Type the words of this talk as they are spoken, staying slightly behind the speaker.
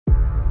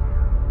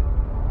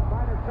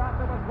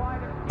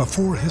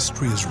Before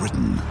history is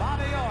written,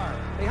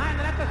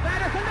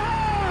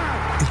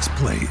 it's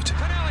played.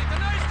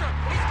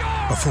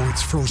 Before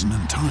it's frozen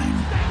in time,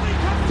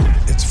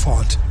 it's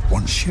fought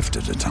one shift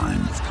at a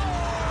time.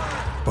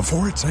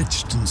 Before it's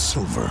etched in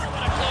silver,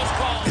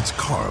 it's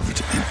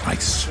carved in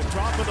ice.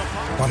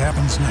 What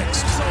happens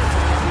next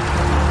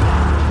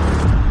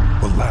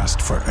will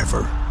last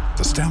forever.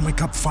 The Stanley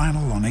Cup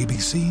Final on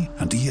ABC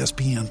and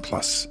ESPN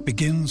Plus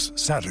begins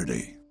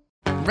Saturday.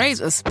 Raise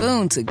a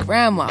spoon to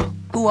Grandma,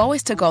 who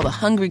always took all the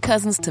hungry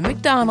cousins to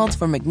McDonald's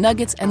for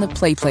McNuggets and the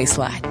Play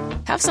Slide.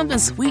 Have something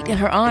sweet in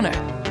her honor.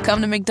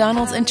 Come to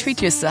McDonald's and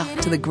treat yourself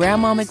to the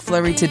Grandma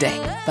McFlurry today.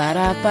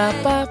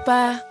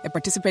 Ba-da-ba-ba-ba. At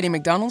participating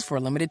McDonald's for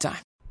a limited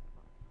time.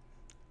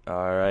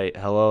 All right.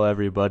 Hello,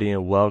 everybody,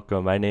 and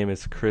welcome. My name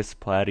is Chris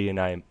Platty, and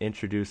I am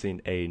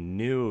introducing a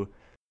new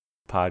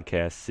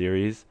podcast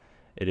series.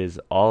 It is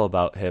all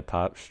about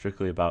hip-hop,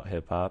 strictly about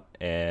hip-hop,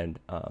 and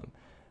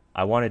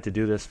I wanted to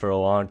do this for a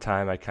long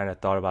time. I kind of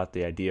thought about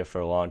the idea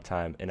for a long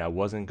time, and I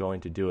wasn't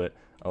going to do it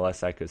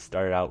unless I could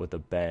start out with a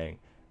bang.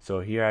 So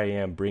here I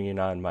am bringing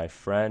on my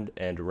friend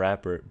and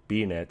rapper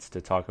B-Nitz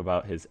to talk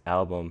about his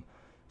album,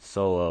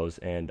 solos,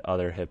 and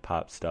other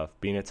hip-hop stuff.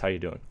 B-Nitz, how you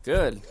doing?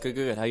 Good.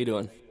 How you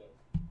doing?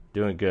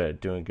 Doing good.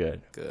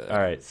 Good. All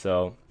right,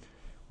 so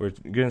we're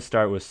going to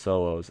start with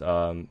solos.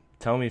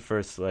 Tell me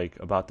first,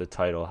 about the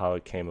title, how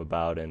it came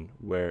about, and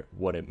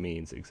what it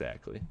means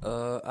exactly.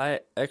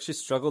 I actually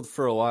struggled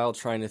for a while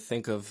trying to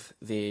think of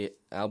the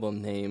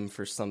album name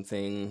for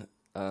something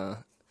that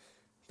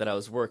I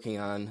was working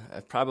on.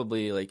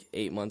 Probably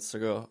 8 months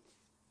ago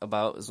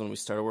is when we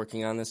started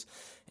working on this,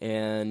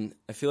 and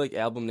I feel like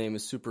album name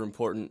is super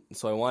important,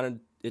 so I wanted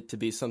it to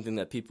be something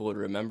that people would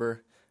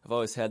remember. I've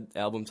always had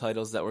album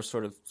titles that were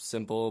sort of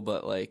simple,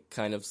 but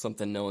kind of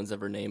something no one's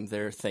ever named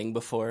their thing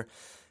before.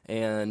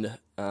 And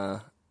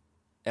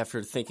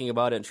after thinking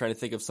about it and trying to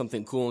think of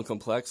something cool and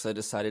complex, I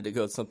decided to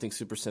go with something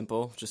super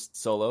simple, just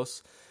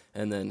solos,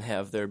 and then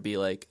have there be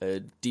a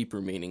deeper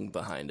meaning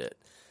behind it.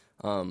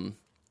 To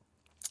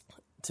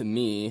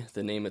me,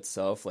 the name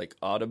itself,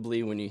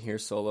 audibly, when you hear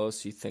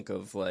solos, you think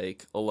of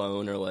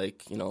alone or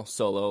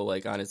solo,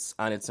 on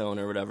its own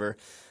or whatever.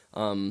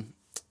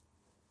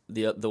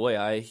 The way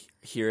I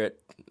hear it,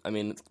 I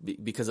mean,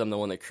 because I'm the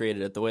one that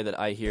created it, the way that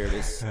I hear it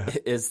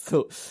is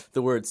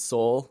the word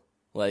soul.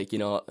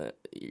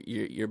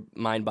 Your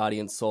mind, body,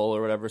 and soul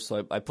or whatever.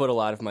 So I put a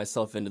lot of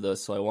myself into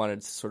those, so I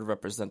wanted to sort of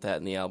represent that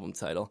in the album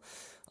title.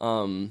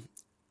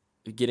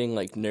 Getting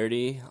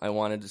nerdy, I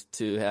wanted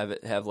to have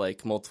it have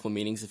multiple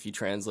meanings if you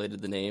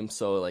translated the name.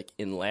 So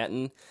in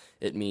Latin,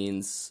 it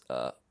means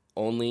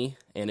only,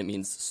 and it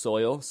means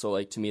soil.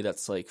 So to me,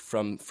 that's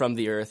from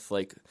the earth,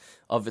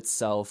 of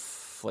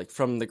itself,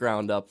 from the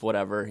ground up,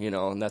 whatever,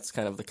 and that's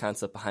kind of the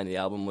concept behind the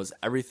album. Was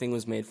everything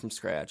was made from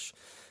scratch.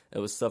 It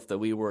was stuff that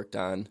we worked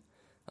on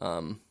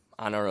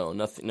our own,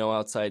 nothing, no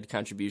outside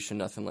contribution,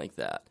 nothing like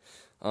that.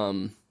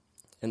 And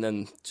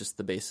then just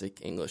the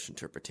basic English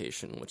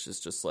interpretation, which is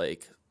just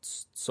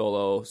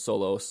solos,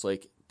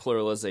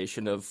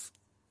 pluralization of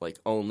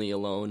only,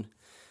 alone.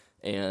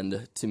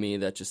 And to me,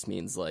 that just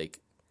means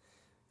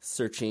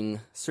searching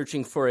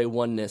for a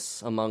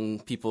oneness among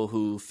people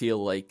who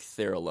feel like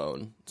they're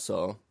alone.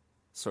 So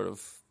sort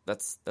of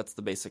that's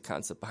the basic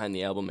concept behind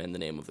the album and the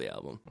name of the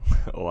album.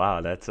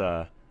 Wow, that's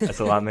a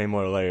lot many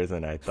more layers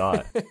than I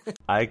thought.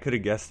 I could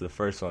have guessed the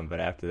first one, but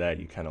after that,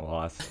 you kind of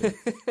lost it.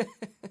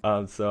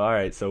 So all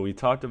right, so we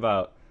talked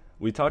about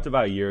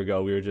a year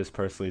ago. We were just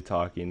personally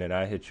talking, and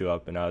I hit you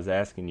up, and I was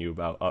asking you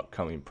about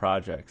upcoming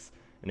projects.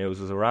 And it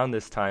was around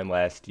this time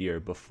last year,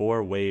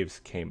 before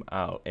Waves came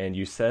out, and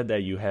you said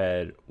that you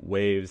had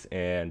Waves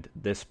and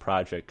this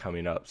project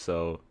coming up.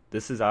 So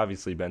this has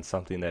obviously been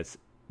something that's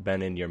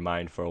been in your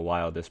mind for a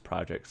while, this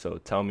project. So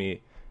tell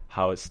me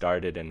how it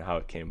started and how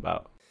it came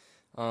about.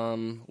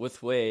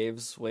 With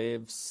Waves,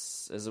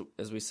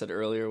 as we said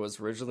earlier, was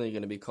originally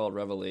going to be called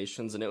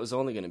Revelations, and it was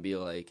only going to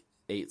be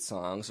 8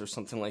 songs or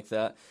something like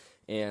that.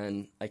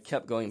 And I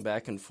kept going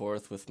back and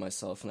forth with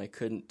myself, and I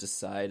couldn't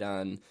decide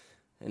on,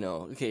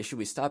 okay, should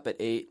we stop at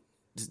 8?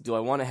 Do I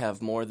want to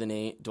have more than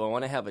 8? Do I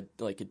want to have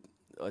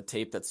a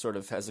tape that sort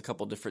of has a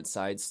couple different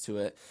sides to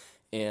it?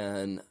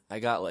 And I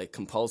got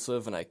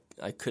compulsive, and I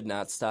could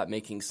not stop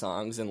making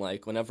songs. And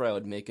whenever I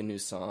would make a new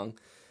song,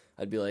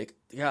 I'd be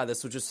yeah,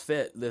 this would just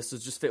fit. This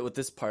would just fit with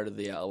this part of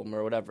the album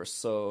or whatever.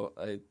 So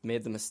I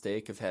made the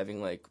mistake of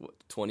having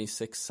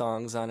 26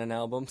 songs on an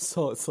album.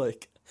 So it's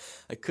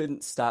I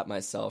couldn't stop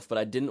myself, but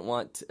I didn't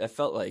want to, I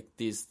felt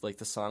the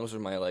songs were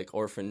my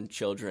orphan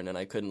children, and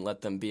I couldn't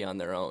let them be on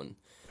their own.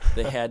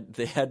 They had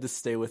to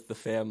stay with the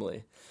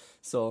family.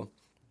 So,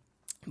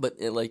 but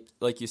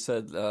like you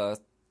said,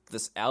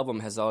 this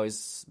album has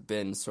always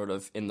been sort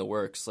of in the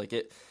works.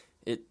 It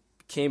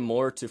came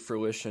more to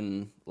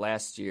fruition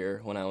last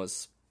year when I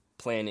was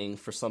planning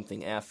for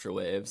something after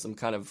Waves. I'm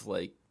kind of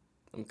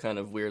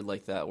weird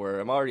like that, where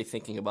I'm already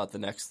thinking about the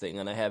next thing,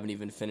 and I haven't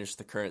even finished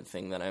the current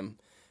thing that I'm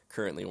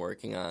currently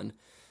working on.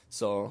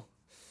 So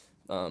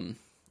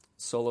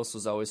Solos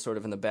was always sort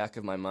of in the back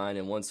of my mind,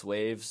 and once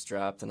Waves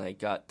dropped and I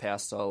got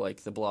past all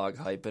like the blog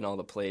hype and all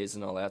the plays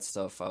and all that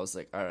stuff, I was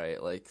like, all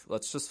right, like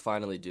let's just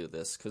finally do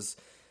this, because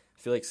I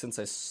feel like since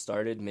I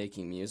started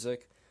making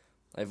music,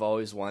 I've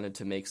always wanted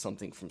to make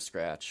something from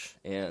scratch,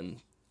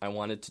 and I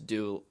wanted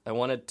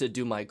to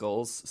do my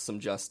goals some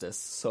justice.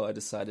 So I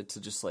decided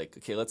to just like,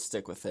 okay, let's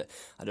stick with it.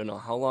 I don't know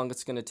how long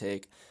it's going to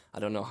take. I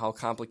don't know how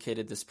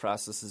complicated this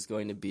process is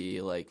going to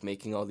be, like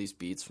making all these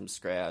beats from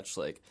scratch.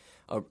 Like,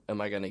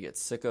 am I going to get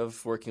sick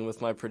of working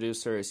with my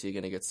producer? Is he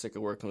going to get sick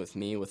of working with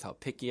me, with how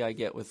picky I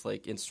get with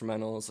like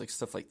instrumentals, like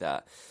stuff like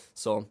that?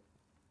 So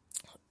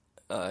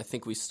I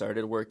think we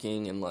started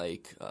working in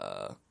like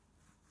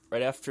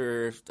right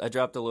after I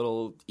dropped a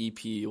little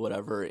EP,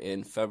 whatever,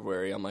 in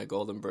February on my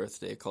golden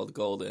birthday called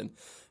Golden.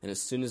 And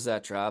as soon as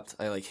that dropped,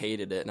 I like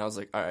hated it. And I was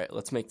like, all right,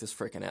 let's make this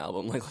freaking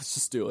album. Like, let's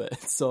just do it.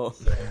 So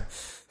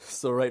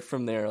right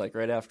from there, like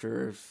right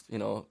after,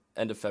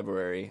 end of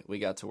February, we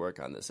got to work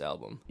on this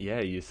album.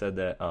 Yeah, you said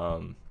that,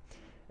 and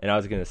I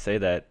was going to say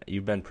that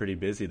you've been pretty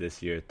busy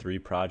this year, 3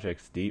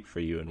 projects deep for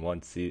you in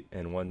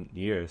one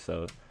year.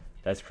 So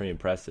that's pretty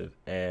impressive.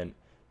 And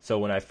so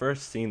when I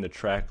first seen the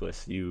track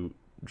list, you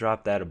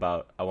dropped that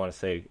about, I want to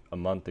say, a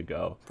month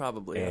ago.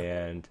 Probably,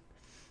 yeah. And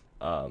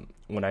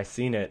when I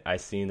seen it, I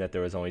seen that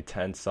there was only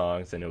 10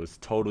 songs, and it was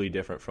totally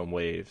different from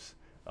Waves,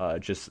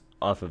 just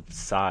off of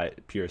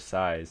pure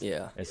size.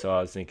 Yeah. And so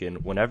I was thinking,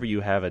 whenever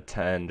you have a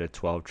 10 to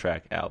 12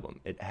 track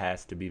album, it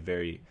has to be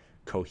very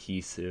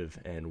cohesive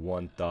and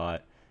one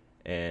thought,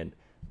 and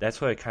that's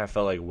what it kind of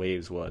felt like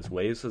Waves was.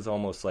 Waves was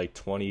almost like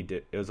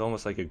it was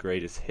almost like a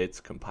greatest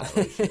hits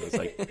compilation.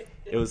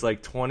 It was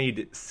like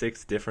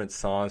 26 different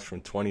songs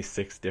from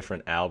 26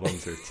 different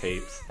albums or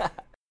tapes.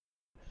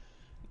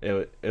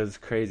 It was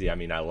crazy. I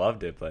mean, I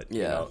loved it, but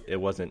yeah, it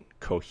wasn't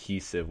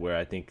cohesive, where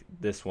I think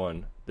this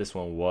one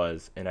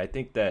was. And I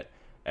think that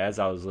as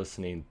I was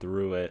listening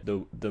through it,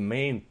 the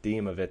main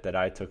theme of it that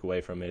I took away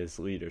from it is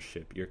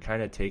leadership. You're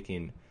kind of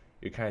taking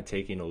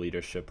a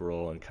leadership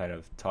role and kind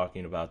of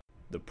talking about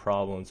the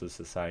problems with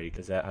society.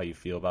 Is that how you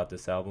feel about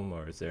this album,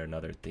 or is there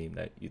another theme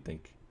that you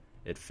think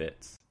it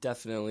fits?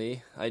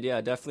 Definitely. I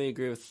definitely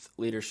agree with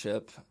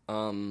leadership.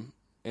 I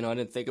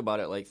didn't think about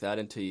it like that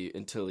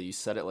until you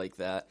said it like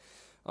that.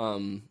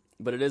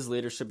 But it is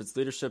leadership. It's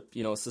leadership,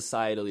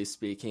 societally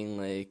speaking.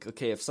 Like,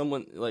 okay, if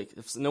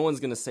no one's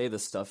going to say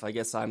this stuff, I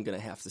guess I'm going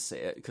to have to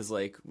say it, because,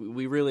 like,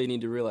 we really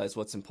need to realize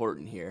what's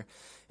important here.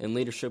 And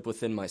leadership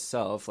within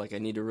myself, like, I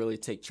need to really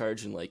take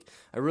charge, and, like,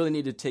 I really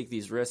need to take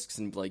these risks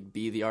and, like,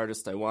 be the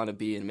artist I want to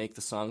be and make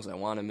the songs I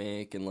want to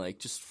make, and, like,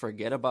 just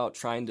forget about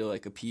trying to,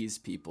 like, appease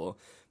people.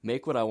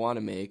 Make what I want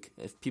to make.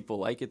 If people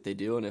like it, they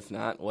do, and if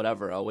not,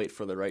 whatever. I'll wait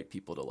for the right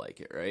people to like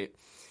it, right?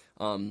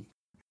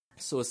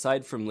 So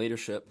aside from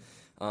leadership,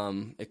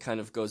 it kind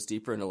of goes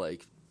deeper into,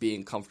 like,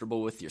 being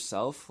comfortable with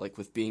yourself, like,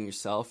 with being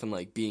yourself and,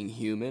 like, being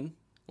human.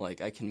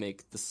 Like, I can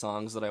make the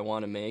songs that I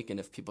want to make, and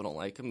if people don't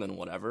like them, then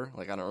whatever.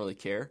 Like, I don't really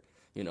care,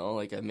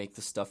 Like, I make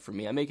the stuff for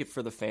me. I make it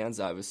for the fans,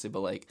 obviously, but,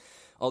 like,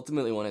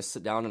 ultimately when I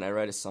sit down and I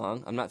write a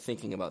song, I'm not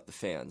thinking about the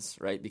fans,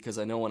 right? Because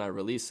I know when I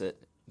release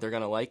it, they're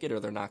going to like it or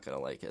they're not going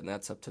to like it, and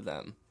that's up to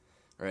them,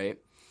 right?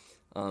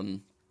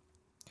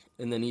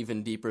 And then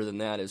even deeper than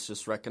that is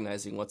just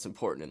recognizing what's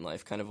important in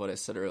life, kind of what I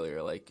said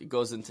earlier. Like, it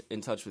goes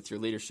in touch with your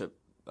leadership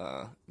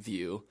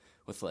view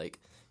with, like,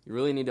 you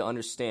really need to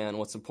understand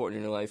what's important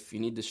in your life. You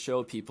need to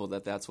show people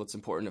that that's what's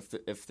important.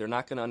 If they're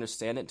not going to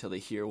understand it until they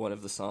hear one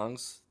of the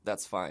songs,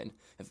 that's fine.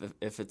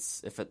 If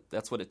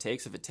that's what it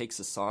takes, if it takes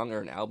a song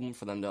or an album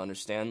for them to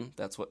understand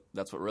that's what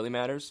really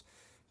matters,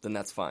 then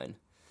that's fine.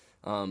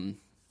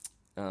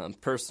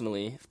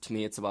 Personally, to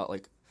me, it's about,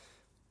 like,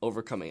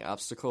 overcoming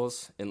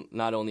obstacles, and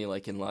not only,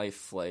 like, in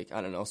life, like,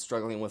 I don't know,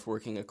 struggling with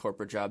working a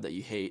corporate job that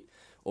you hate,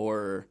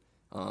 or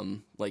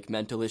like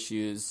mental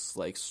issues,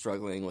 like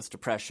struggling with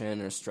depression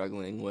or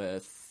struggling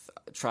with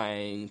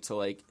trying to,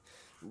 like,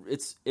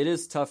 it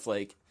is tough,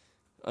 like,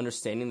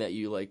 understanding that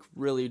you, like,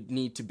 really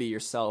need to be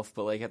yourself,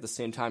 but, like, at the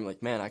same time,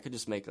 like, man, I could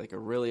just make, like, a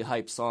really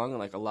hype song and,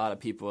 like, a lot of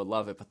people would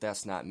love it, but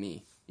that's not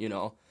me,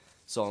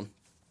 So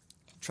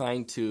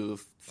trying to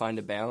find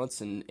a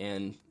balance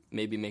and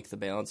maybe make the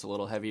balance a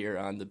little heavier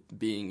on the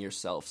being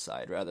yourself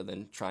side, rather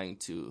than trying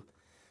to,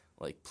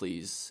 like,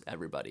 please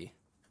everybody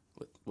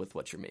with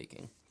what you're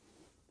making.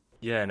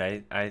 Yeah,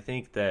 and I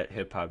think that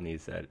hip-hop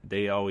needs that.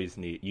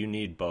 You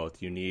need both.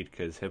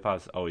 Because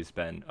hip-hop's always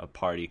been a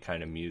party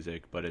kind of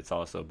music, but it's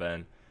also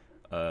been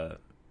a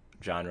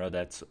genre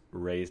that's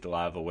raised a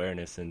lot of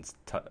awareness in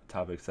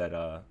topics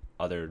that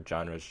other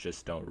genres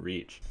just don't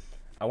reach.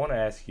 I want to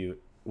ask you,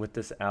 with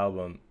this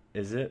album,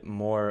 is it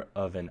more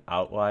of an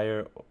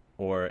outlier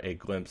or a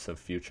glimpse of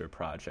future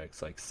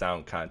projects, like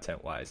sound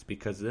content-wise?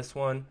 Because this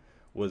one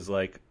was,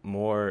 like,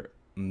 more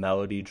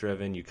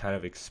melody-driven. You kind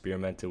of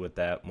experimented with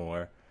that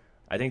more.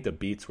 I think the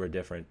beats were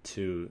different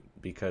too,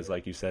 because,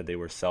 like you said, they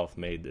were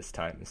self-made this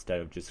time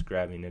instead of just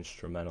grabbing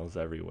instrumentals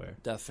everywhere.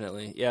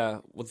 Definitely.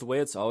 Yeah. With the way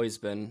it's always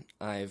been,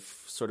 I've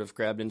sort of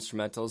grabbed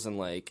instrumentals and,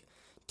 like,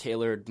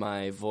 tailored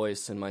my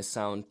voice and my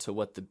sound to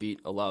what the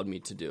beat allowed me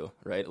to do,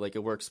 right? Like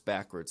it works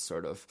backwards,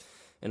 sort of.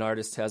 An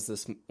artist has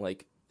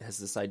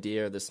this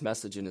idea or this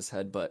message in his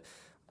head, but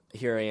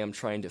here I am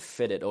trying to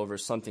fit it over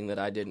something that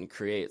I didn't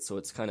create, so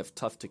it's kind of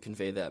tough to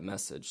convey that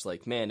message.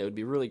 Like, man, it would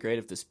be really great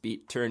if this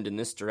beat turned in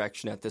this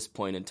direction at this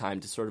point in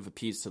time to sort of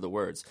appease to the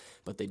words,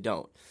 but they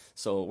don't.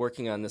 So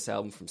working on this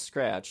album from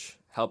scratch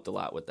helped a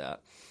lot with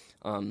that.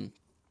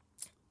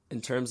 In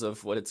terms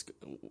of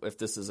if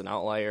this is an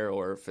outlier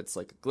or if it's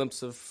like a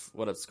glimpse of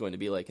what it's going to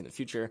be like in the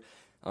future,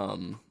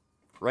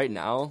 right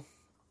now,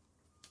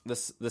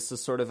 this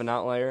is sort of an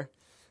outlier.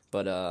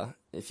 But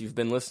if you've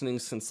been listening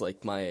since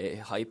like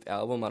my Hype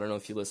album, I don't know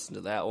if you listened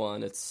to that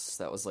one.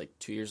 That was like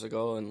 2 years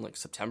ago in like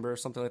September or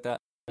something like that.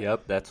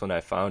 Yep, that's when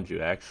I found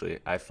you, actually.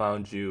 I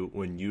found you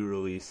when you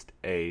released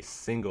a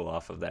single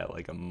off of that,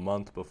 like a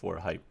month before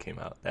Hype came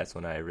out. That's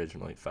when I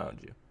originally found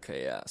you.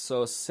 Okay, yeah.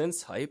 So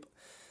since Hype,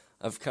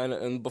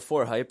 and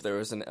before Hype, there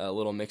was a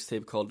little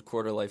mixtape called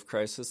Quarter Life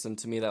Crisis, and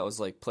to me that was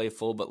like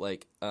playful, but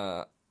like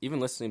even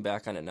listening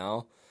back on it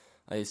now,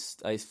 I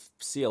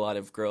see a lot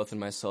of growth in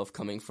myself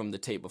coming from the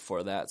tape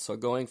before that. So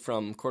going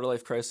from Quarter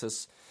Life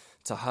Crisis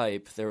to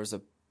Hype, there was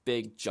a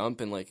big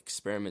jump in like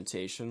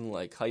experimentation.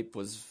 Like Hype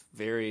was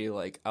very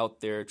like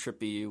out there,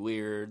 trippy,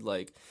 weird.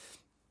 Like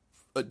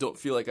I don't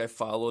feel like I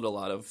followed a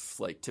lot of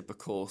like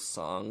typical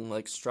song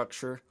like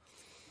structure.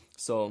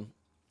 So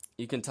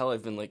you can tell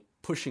I've been like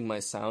pushing my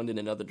sound in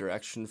another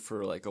direction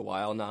for like a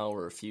while now,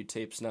 or a few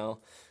tapes now,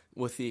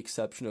 with the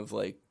exception of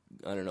like,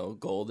 I don't know,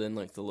 Golden,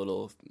 like the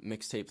little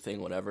mixtape thing,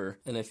 whatever.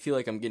 And I feel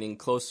like I'm getting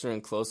closer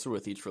and closer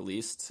with each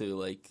release to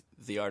like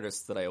the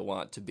artist that I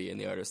want to be and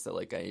the artist that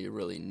like I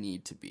really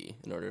need to be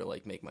in order to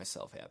like make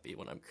myself happy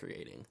when I'm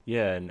creating.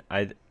 Yeah, and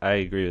I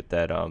agree with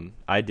that.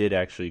 I did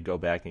actually go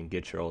back and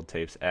get your old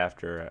tapes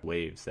after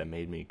Waves. That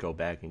made me go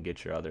back and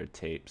get your other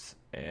tapes,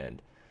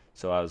 and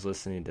so I was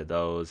listening to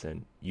those,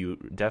 and you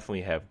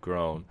definitely have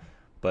grown,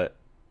 but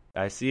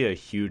I see a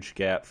huge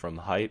gap from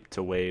Hype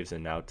to Waves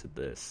and now to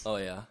this. Oh,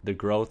 yeah. The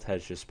growth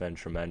has just been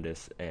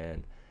tremendous,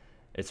 and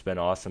it's been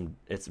awesome.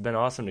 It's been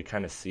awesome to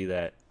kind of see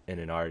that in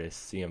an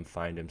artist, see him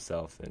find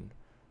himself and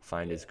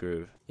find his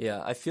groove.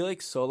 Yeah, I feel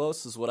like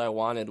Solos is what I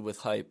wanted with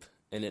Hype,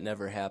 and it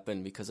never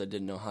happened because I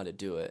didn't know how to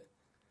do it.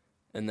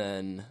 And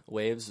then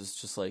Waves is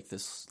just like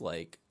this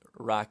like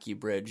rocky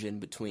bridge in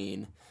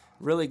between.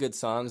 Really good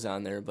songs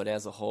on there, but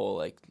as a whole,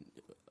 like,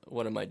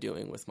 what am I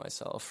doing with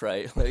myself,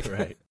 right? Like,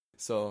 right.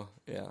 So,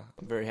 yeah,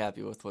 I'm very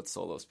happy with what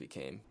Solos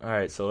became. All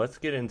right, so let's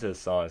get into the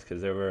songs,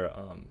 because there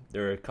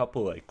were a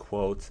couple like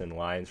quotes and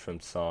lines from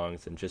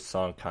songs and just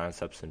song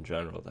concepts in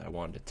general that I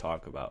wanted to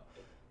talk about.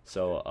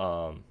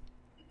 So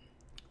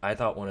I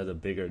thought one of the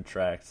bigger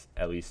tracks,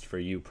 at least for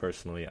you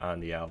personally, on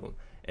the album,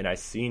 and I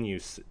seen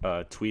you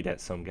tweet at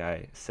some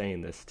guy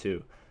saying this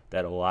too,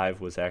 that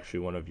Alive was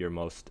actually one of your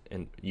most,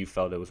 and you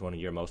felt it was one of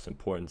your most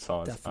important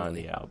songs on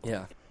the album.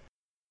 Yeah.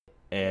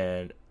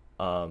 And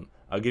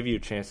I'll give you a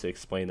chance to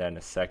explain that in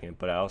a second,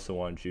 but I also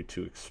wanted you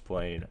to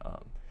explain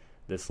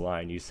this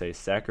line. You say,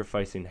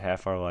 sacrificing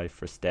half our life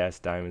for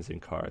stats, diamonds,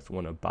 and cars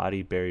when a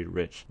body buried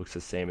rich looks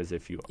the same as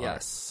if you aren't.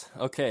 Yes.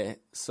 Okay,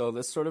 so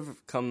this sort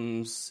of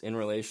comes in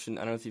relation,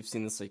 I don't know if you've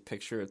seen this like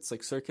picture. It's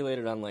like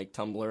circulated on like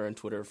Tumblr and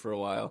Twitter for a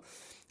while.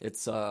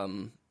 It's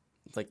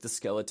like the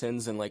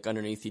skeletons, and like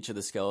underneath each of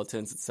the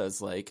skeletons it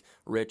says like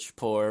rich,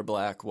 poor,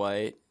 black,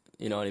 white.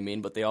 You know what I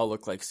mean? But they all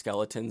look like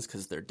skeletons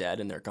because they're dead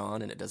and they're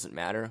gone, and it doesn't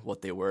matter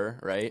what they were,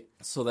 right?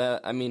 So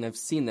that, I mean, I've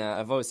seen that.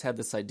 I've always had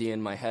this idea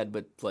in my head,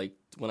 but like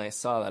when I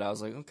saw that, I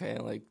was like, okay,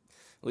 like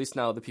at least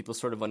now the people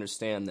sort of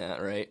understand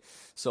that, right?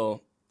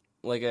 So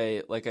like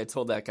I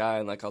told that guy,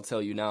 and like I'll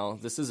tell you now,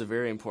 this is a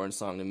very important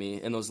song to me.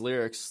 And those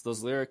lyrics,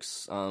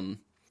 I'm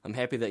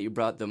happy that you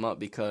brought them up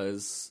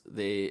because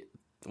they're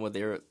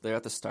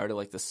at the start of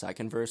like the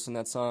second verse in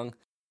that song.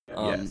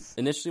 Yes.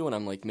 Initially, when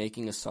I'm like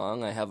making a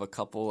song, I have a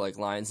couple like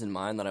lines in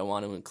mind that I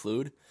want to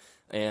include,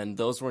 and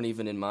those weren't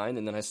even in mind.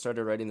 And then I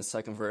started writing the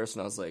second verse,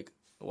 and I was like,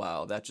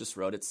 "Wow, that just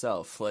wrote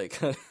itself!" Like,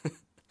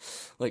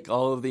 like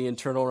all of the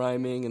internal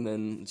rhyming, and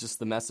then just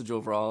the message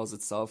overall as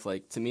itself.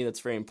 Like to me, that's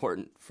very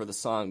important for the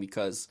song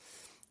because,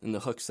 and the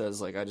hook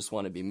says like, "I just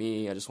want to be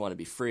me. I just want to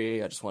be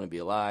free. I just want to be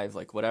alive."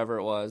 Like whatever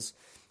it was,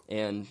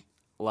 and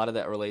a lot of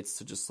that relates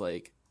to just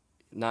like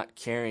not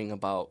caring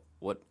about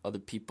what other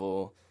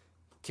people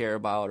care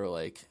about, or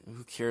like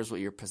who cares what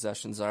your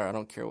possessions are. I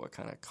don't care what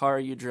kind of car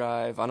you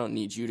drive. I don't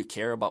need you to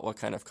care about what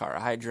kind of car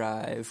I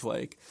drive.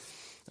 Like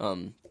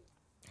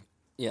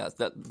yeah,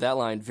 that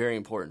line, very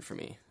important for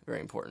me,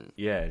 very important.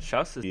 Yeah,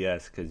 shouts to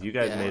DS because you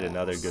guys made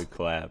another good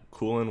collab.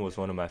 Coolin' was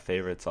one of my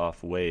favorites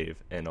off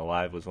Wave, and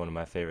Alive was one of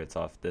my favorites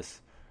off this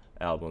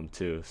album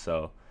too.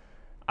 So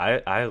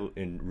I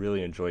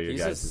really enjoy your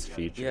guys'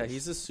 features. Yeah,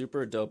 he's a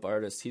super dope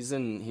artist. He's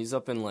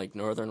up in like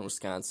northern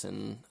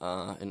Wisconsin,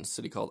 in a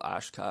city called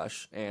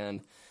Oshkosh,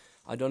 and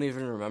I don't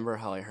even remember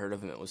how I heard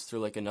of him. It was through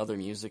like another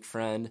music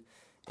friend,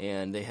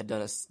 and they had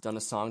done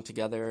a song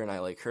together, and I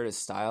like heard his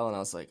style, and I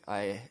was like,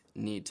 I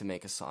need to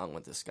make a song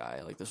with this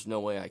guy. Like, there's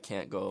no way I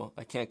can't go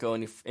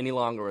any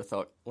longer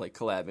without like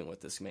collabing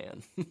with this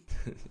man.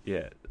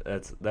 Yeah,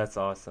 that's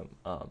awesome.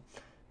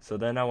 So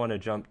then I want to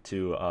jump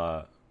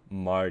to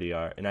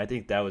Martyr, and I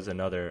think that was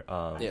another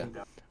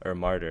or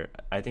Martyr.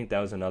 I think that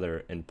was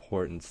another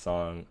important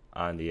song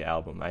on the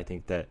album. I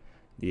think that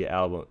the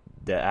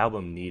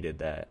album needed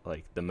that,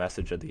 like the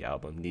message of the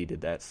album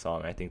needed that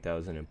song. I think that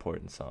was an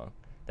important song.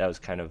 That was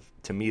kind of,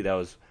 to me, that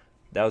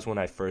was when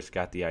I first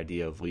got the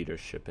idea of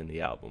leadership in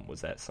the album,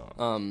 was that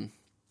song.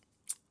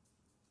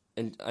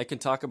 And I can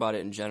talk about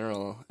it in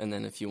general, and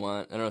then if you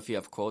want, I don't know if you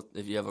have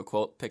a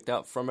quote picked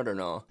out from it or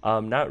no.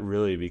 Not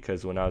really,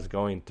 because when I was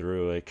going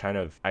through it,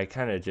 I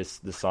kind of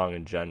just, the song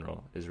in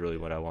general is really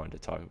what I wanted to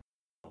talk about.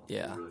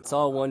 Yeah, it's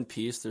all one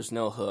piece. There's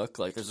no hook.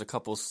 Like, there's a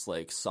couple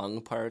like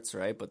sung parts,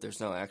 right? But there's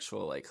no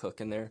actual like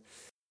hook in there.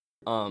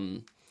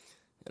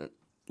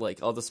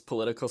 Like all this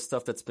political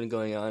stuff that's been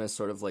going on is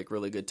sort of like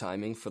really good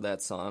timing for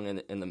that song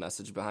and the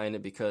message behind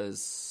it,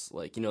 because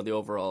like, you know, the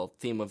overall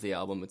theme of the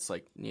album, it's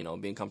like, you know,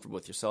 being comfortable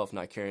with yourself,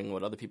 not caring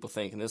what other people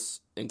think, and this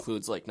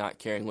includes like not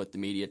caring what the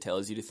media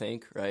tells you to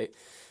think, right?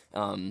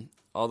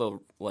 All the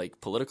like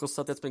political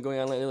stuff that's been going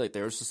on lately, like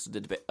there was just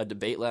a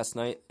debate last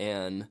night,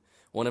 and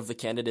one of the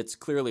candidates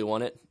clearly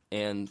won it,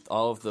 and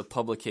all of the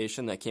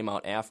publication that came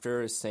out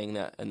after is saying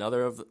that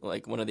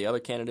one of the other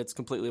candidates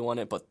completely won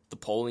it, but the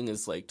polling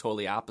is like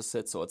totally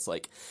opposite. So it's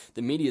like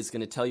the media is going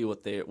to tell you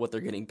what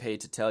they're getting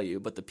paid to tell you,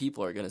 but the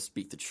people are going to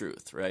speak the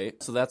truth,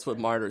 right? So that's what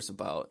Martyr's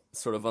about,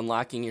 sort of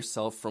unlocking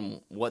yourself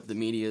from what the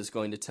media is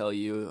going to tell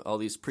you, all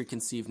these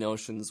preconceived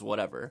notions,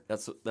 whatever.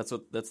 That's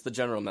the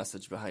general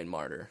message behind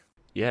Martyr.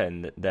 Yeah,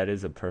 and that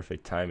is a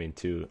perfect timing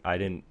too. I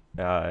didn't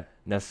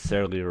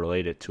necessarily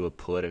relate it to a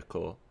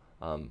political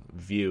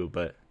view,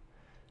 but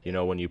you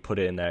know, when you put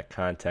it in that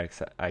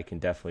context, I can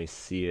definitely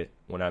see it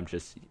when I'm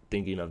just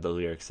thinking of the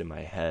lyrics in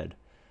my head.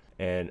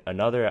 And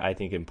another, I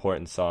think,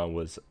 important song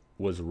was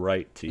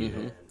Right to You.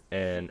 Mm-hmm.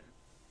 And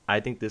I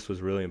think this was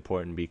really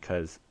important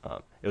because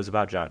it was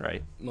about John,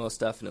 right? Most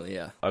definitely,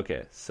 yeah.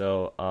 Okay,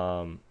 so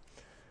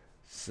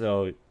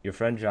your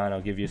friend John,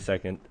 I'll give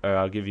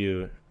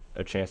you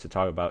a chance to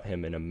talk about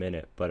him in a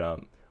minute, but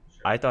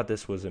I thought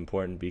this was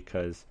important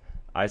because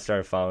I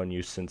started following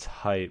you since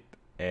Hype,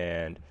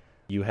 and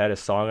you had a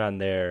song on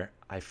there,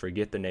 I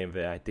forget the name of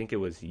it, I think it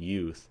was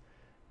Youth,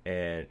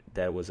 and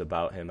that was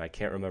about him. I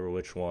can't remember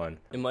which one.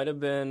 It might have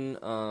been,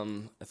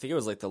 I think it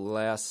was like the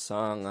last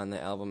song on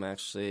the album,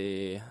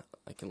 actually.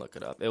 I can look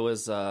it up. It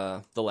was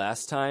The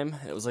Last Time.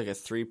 It was like a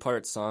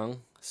 3-part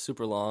song,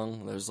 super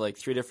long. There's like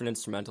 3 different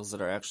instrumentals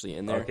that are actually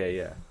in there. Okay,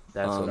 yeah,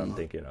 that's what I'm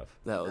thinking of.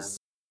 That was...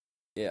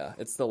 Yeah,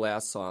 it's the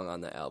last song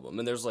on the album,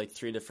 and there's like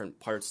 3 different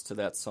parts to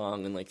that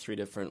song, and like 3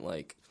 different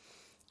like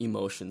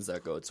emotions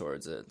that go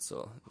towards it.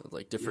 So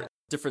like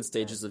different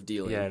stages of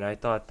dealing. Yeah, and I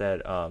thought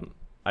that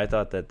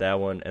that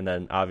one, and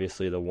then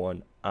obviously the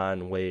one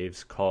on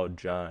Waves called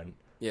John.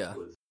 Yeah,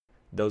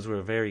 those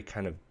were very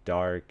kind of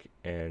dark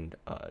and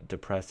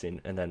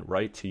depressing, and then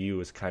Right to You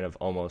was kind of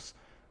almost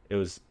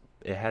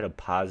it had a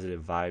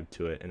positive vibe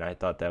to it, and I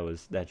thought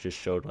that just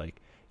showed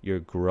like your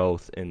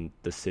growth in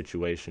the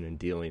situation and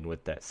dealing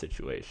with that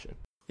situation.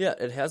 Yeah,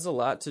 it has a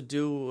lot to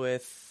do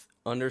with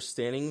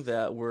understanding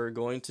that we're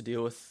going to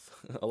deal with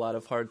a lot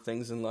of hard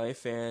things in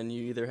life, and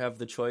you either have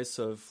the choice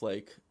of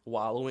like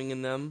wallowing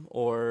in them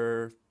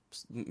or,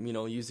 you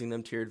know, using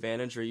them to your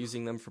advantage or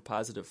using them for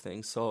positive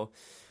things. So,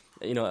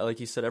 you know, like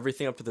you said,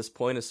 everything up to this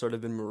point has sort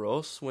of been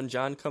morose when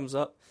John comes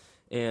up.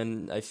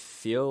 And I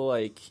feel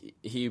like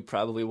he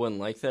probably wouldn't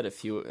like that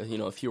if you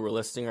were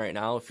listening right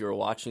now, if you were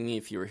watching me,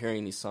 if you were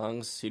hearing these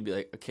songs, he'd be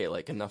like, okay,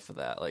 like enough of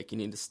that. Like you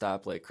need to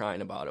stop like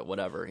crying about it,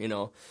 whatever, you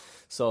know?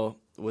 So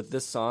with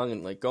this song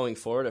and like going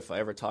forward, if I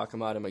ever talk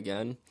about him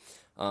again,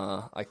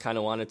 I kind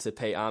of wanted to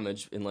pay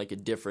homage in like a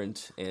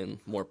different and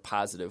more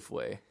positive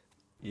way.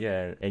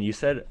 Yeah. And you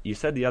said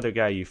the other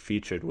guy you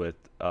featured with,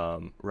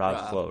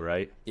 Rob Flo,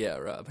 right? Yeah,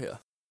 Rob. Yeah.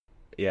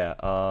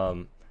 Yeah.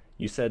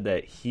 You said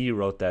that he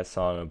wrote that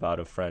song about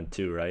a friend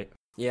too, right?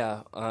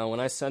 Yeah. When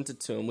I sent it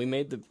to him,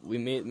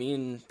 me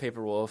and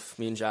Paper Wolf,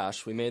 me and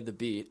Josh, we made the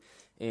beat.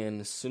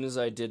 And as soon as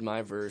I did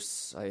my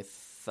verse, I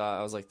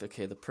was like,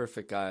 okay, the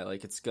perfect guy.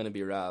 Like, it's going to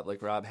be Rob.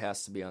 Like, Rob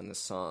has to be on this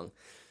song.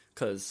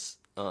 Because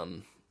I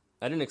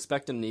didn't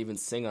expect him to even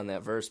sing on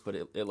that verse, but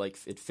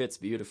it fits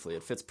beautifully.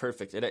 It fits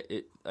perfect.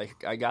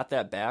 I got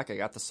that back. I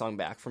got the song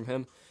back from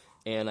him.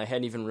 And I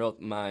hadn't even wrote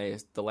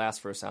the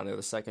last verse on there,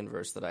 the second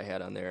verse that I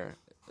had on there.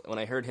 When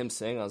I heard him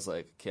sing, I was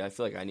like, okay, I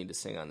feel like I need to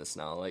sing on this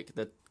now. Like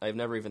that, I've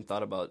never even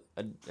thought about.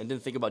 I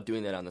didn't think about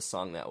doing that on the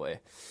song that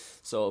way.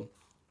 So,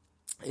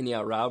 and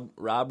yeah, Rob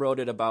wrote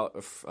it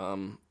about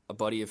a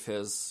buddy of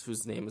his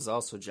whose name is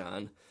also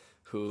John,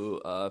 who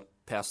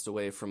passed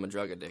away from a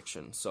drug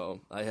addiction.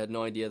 So I had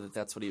no idea that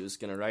that's what he was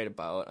going to write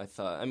about.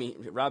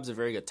 Rob's a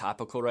very good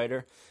topical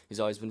writer. He's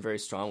always been very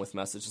strong with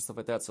message and stuff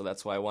like that. So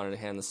that's why I wanted to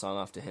hand the song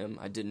off to him.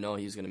 I didn't know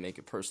he was going to make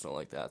it personal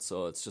like that.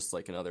 So it's just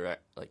like another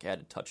like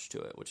added touch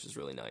to it, which is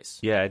really nice.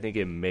 Yeah, I think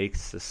it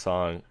makes the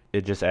song,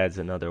 it just adds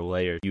another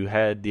layer. You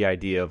had the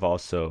idea of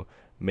also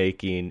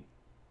making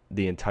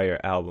the entire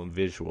album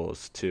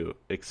visuals too.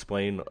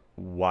 Explain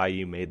why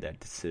you made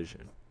that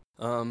decision.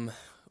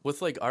 With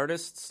like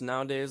artists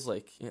nowadays,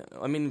 like,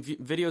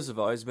 videos have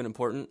always been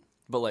important,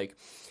 but like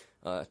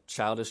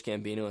Childish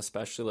Gambino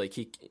especially,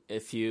 like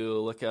if you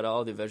look at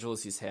all the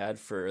visuals he's had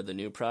for the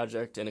new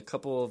project and a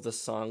couple of the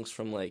songs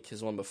from like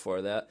his one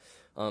before that,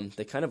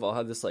 they kind of all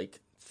have this like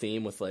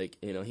theme with like,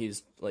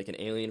 he's like an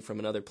alien from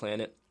another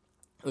planet.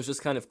 It was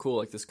just kind of cool,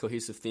 like this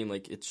cohesive theme.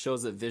 Like it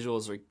shows that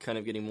visuals are kind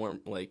of getting more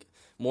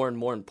and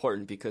more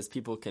important because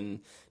people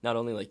can not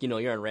only like,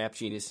 you're on Rap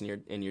Genius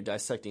and you're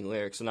dissecting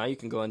lyrics, so now you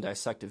can go and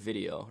dissect a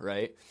video,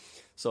 right?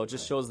 So it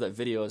just shows that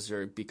videos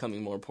are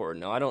becoming more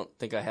important. Now I don't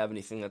think I have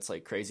anything that's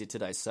like crazy to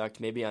dissect.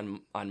 Maybe on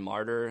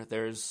Martyr,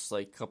 there's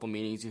like a couple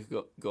meanings you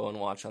could go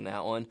and watch on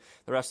that one.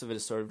 The rest of it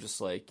is sort of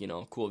just like,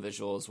 cool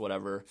visuals,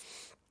 whatever,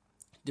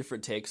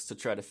 different takes to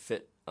try to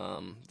fit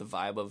the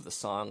vibe of the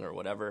song or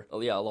whatever.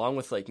 Yeah, along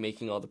with like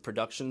making all the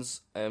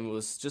productions, I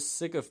was just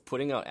sick of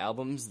putting out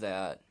albums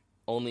that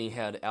only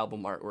had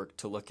album artwork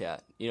to look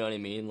at. You know what I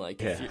mean?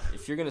 Like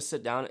if you're gonna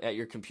sit down at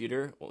your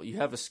computer, well, you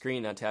have a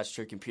screen attached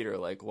to your computer.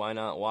 Like why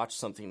not watch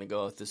something to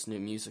go with this new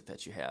music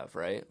that you have,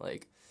 right?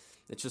 Like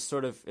it's just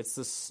sort of it's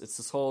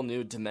this whole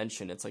new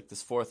dimension. It's like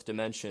this fourth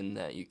dimension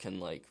that you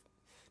can like.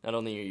 Not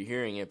only are you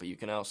hearing it, but you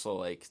can also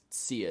like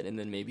see it, and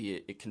then maybe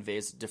it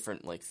conveys a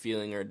different like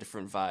feeling or a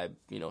different vibe,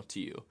 to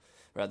you,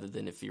 rather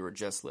than if you were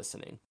just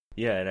listening.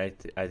 Yeah, and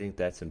I think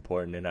that's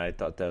important, and I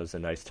thought that was a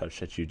nice touch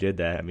that you did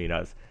that. I mean,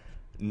 I was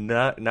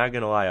not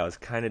gonna lie, I was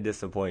kind of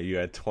disappointed. You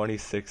had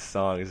 26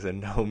 songs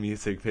and no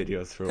music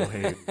videos for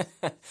Wave.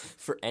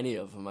 For any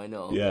of them, I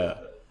know. Yeah.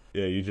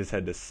 Yeah, you just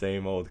had the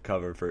same old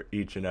cover for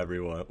each and every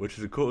one, which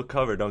is a cool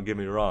cover, don't get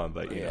me wrong,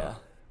 but you know.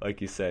 Like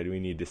you said,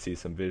 we need to see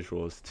some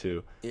visuals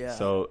too. Yeah.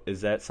 So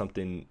is that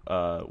something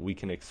we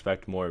can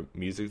expect more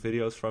music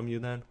videos from you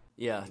then?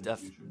 Yeah,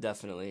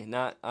 definitely.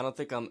 I don't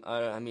think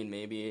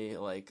maybe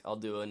like I'll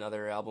do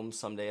another album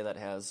someday that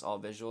has all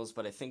visuals,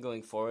 but I think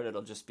going forward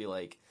it'll just be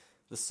like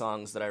the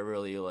songs that I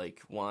really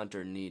like want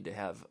or need to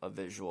have a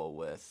visual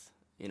with.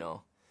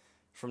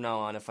 From now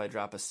on, if I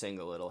drop a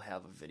single, it'll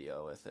have a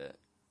video with it.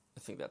 I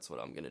think that's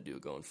what I'm gonna do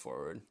going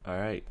forward. All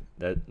right,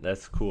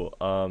 that's cool.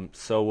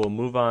 So we'll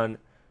move on.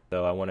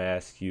 So I want to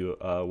ask you,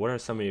 what are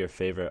some of your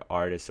favorite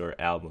artists or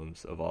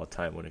albums of all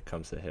time when it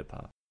comes to hip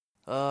hop?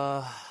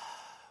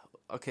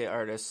 Okay,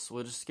 artists.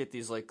 We'll just get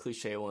these like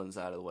cliche ones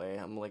out of the way.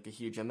 I'm like a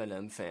huge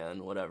Eminem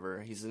fan. Whatever.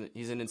 He's an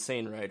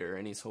insane writer,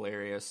 and he's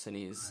hilarious, and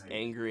he's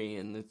angry,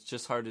 and it's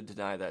just hard to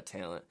deny that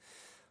talent.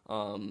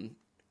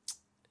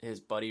 His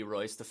buddy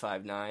Royce da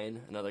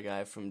 5'9", another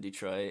guy from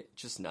Detroit,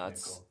 just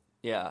nuts. Nickel.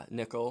 Yeah,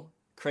 Nickel.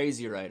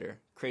 Crazy writer,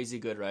 crazy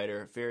good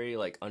writer, very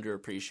like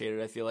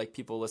underappreciated. I feel like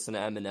people listen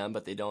to Eminem,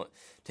 but they don't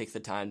take the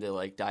time to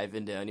like dive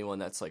into anyone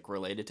that's like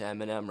related to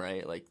Eminem,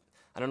 right? Like,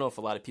 I don't know if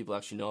a lot of people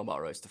actually know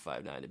about Royce da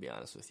 5'9", to be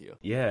honest with you.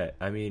 Yeah,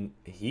 I mean,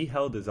 he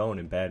held his own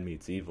in Bad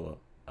Meets Evil,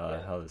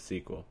 held a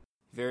sequel.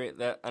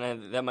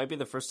 That might be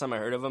the first time I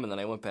heard of him, and then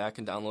I went back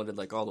and downloaded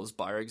like all those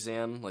Bar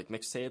Exam like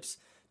mixtapes.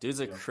 Dude's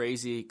a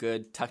crazy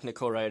good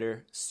technical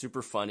writer,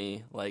 super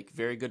funny, like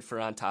very good for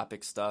on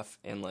topic stuff,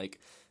 and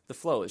like. The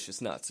flow is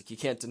just nuts. Like you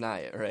can't deny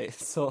it, right?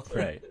 So,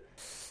 right.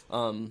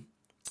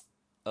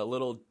 A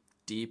little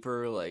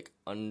deeper, like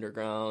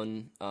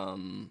underground.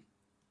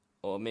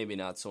 Well, maybe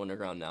not so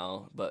underground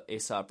now, but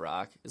A$AP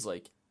Rock is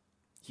like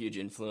huge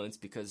influence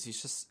because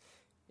he's just,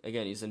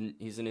 again, he's an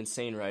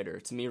insane writer.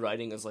 To me,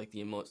 writing is like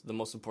the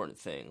most important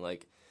thing.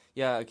 Like,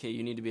 yeah, okay,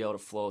 you need to be able to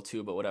flow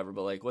too, but whatever.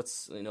 But like,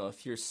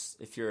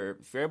 if you're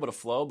able to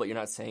flow, but you're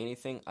not saying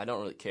anything, I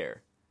don't really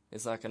care.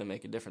 It's not gonna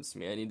make a difference to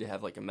me. I need to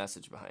have like a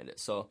message behind it.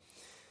 So.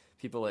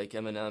 People like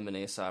Eminem and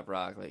A$AP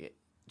Rock, like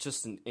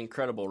just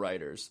incredible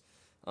writers.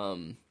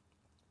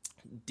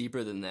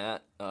 Deeper than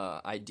that,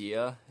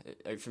 Idea.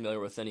 Are you familiar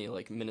with any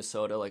like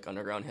Minnesota like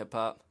underground hip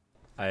hop?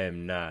 I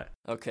am not.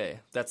 Okay,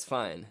 that's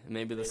fine.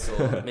 Maybe this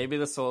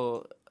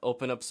will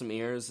open up some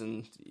ears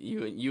and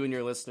you and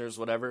your listeners,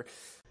 whatever.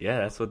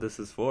 Yeah, that's what this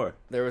is for.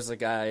 There was a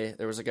guy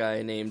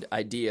named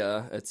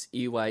Idea. It's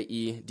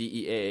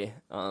Yedea.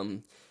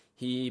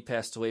 He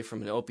passed away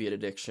from an opiate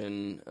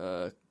addiction.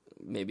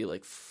 Maybe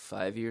like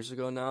 5 years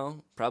ago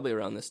now, probably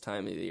around this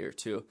time of the year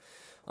too.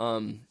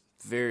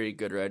 Very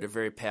good writer,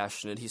 very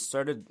passionate. He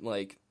started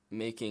like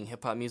making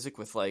hip hop music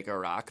with like a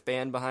rock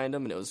band behind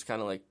him, and it was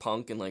kind of like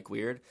punk and like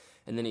weird.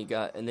 And then he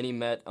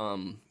met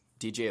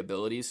DJ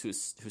Abilities, who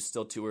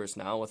still tours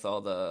now with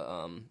all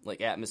the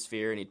like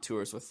Atmosphere, and he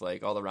tours with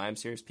like all the Rhyme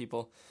Series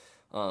people.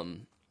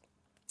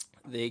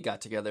 They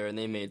got together and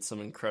they made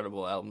some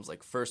incredible albums.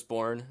 Like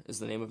Firstborn is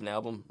the name of an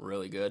album,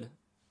 really good,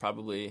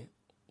 probably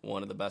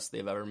one of the best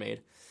they've ever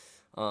made.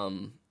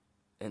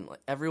 and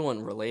like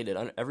everyone related,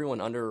 everyone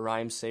under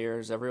Rhyme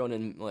Sayers, everyone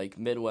in like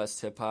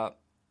Midwest hip hop.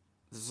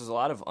 There's a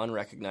lot of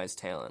unrecognized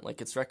talent.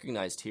 Like it's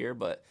recognized here,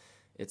 but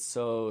it's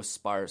so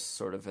sparse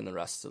sort of in the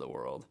rest of the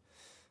world.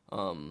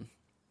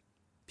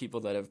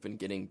 People that have been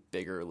getting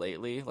bigger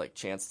lately, like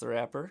Chance the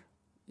Rapper,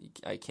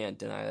 I can't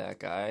deny that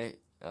guy.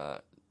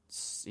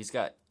 He's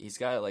got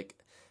like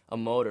a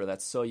motor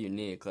that's so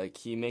unique. Like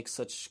he makes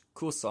such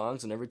cool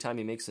songs, and every time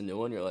he makes a new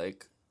one, you're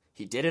like,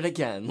 he did it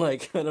again.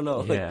 Like I don't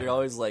know. Like you're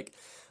always like,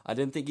 I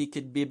didn't think he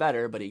could be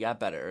better, but he got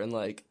better. And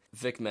like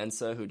Vic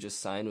Mensa, who just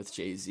signed with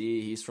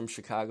Jay-Z, he's from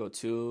Chicago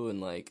too, and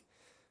like,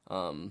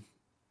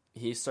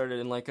 he started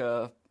in like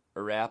a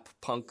rap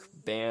punk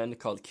band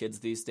called Kids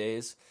These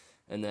Days.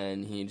 And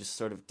then he just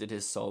sort of did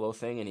his solo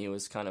thing, and he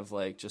was kind of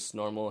like just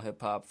normal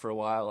hip hop for a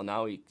while. And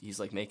now he's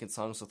like making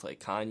songs with like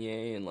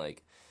Kanye, and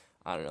like,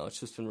 I don't know, it's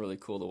just been really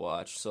cool to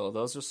watch. So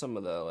those are some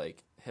of the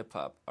like hip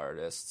hop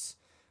artists.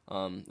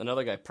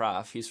 Another guy,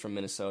 Prof, he's from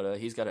Minnesota.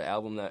 He's got an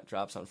album that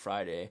drops on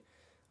Friday.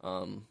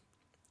 I'm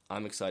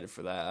excited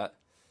for that.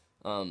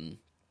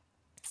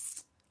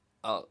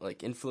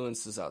 Like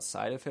influences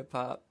outside of hip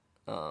hop.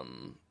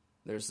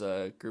 There's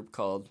a group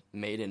called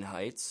Maiden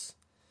Heights.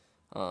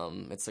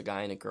 It's a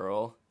guy and a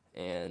girl,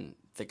 and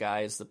the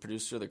guy is the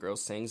producer, the girl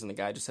sings, and the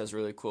guy just has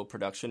really cool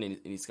production, and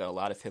he's got a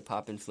lot of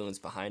hip-hop influence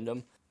behind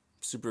him.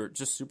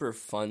 Super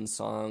fun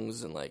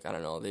songs, and like, I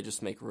don't know, they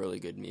just make really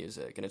good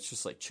music, and it's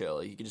just like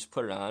chill. You can just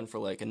put it on for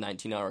like a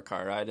 19-hour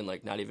car ride and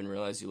like not even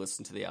realize you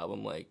listened to the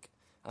album like,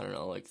 I don't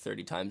know, like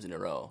 30 times in a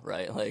row,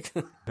 right? Like,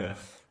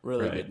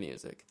 really good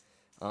music.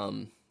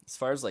 As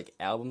far as like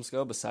albums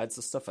go, besides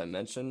the stuff I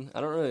mentioned,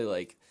 I don't really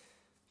like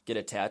get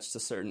attached to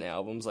certain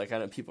albums. Like I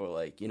know people are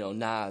like, you know,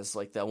 Nas,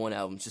 like that one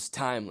album's just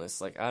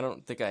timeless. Like I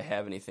don't think I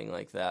have anything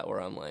like that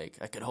where I'm like,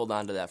 I could hold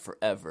on to that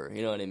forever.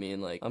 You know what I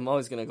mean? Like I'm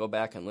always going to go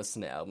back and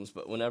listen to albums,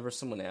 but whenever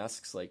someone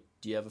asks like,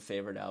 do you have a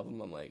favorite album?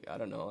 I'm like, I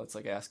don't know. It's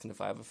like asking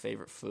if I have a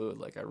favorite food.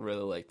 Like I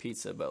really like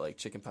pizza, but like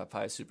chicken pot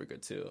pie is super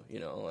good too, you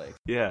know, like.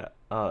 Yeah,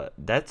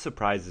 that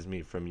surprises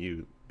me from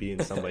you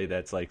being somebody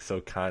that's like so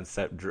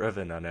concept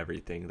driven on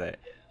everything, that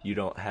you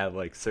don't have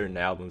like certain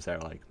albums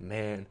that are like,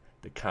 man,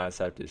 the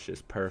concept is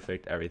just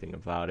perfect, everything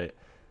about it.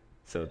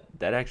 So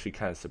that actually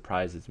kind of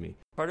surprises me.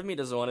 Part of me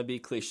doesn't want to be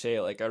cliche.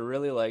 Like, I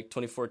really like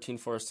 2014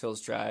 Forest Hills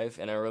Drive,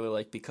 and I really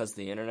like Because of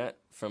the Internet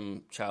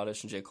from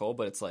Childish and J. Cole,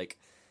 but it's like,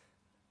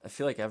 I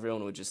feel like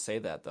everyone would just say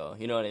that, though.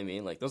 You know what I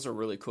mean? Like, those are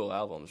really cool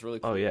albums, really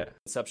cool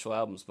conceptual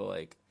albums, but,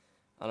 like,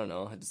 I don't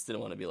know. I just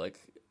didn't want to be like,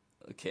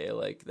 okay,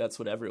 like, that's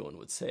what everyone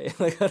would say.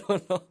 Like, I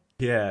don't know.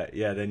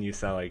 Yeah, then you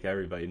sound like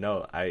everybody.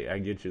 No, I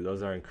get you.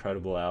 Those are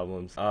incredible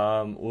albums.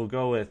 We'll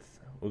go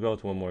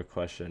with one more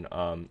question.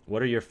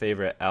 What are your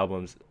favorite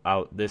albums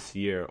out this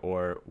year,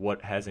 or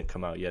what hasn't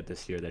come out yet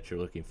this year that you're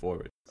looking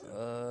forward?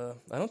 I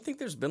don't think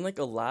there's been like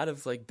a lot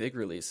of like big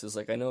releases.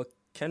 Like I know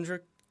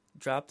Kendrick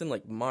dropped in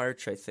like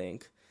March, I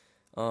think.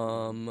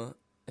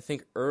 I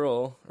think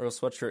Earl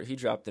Sweatshirt, he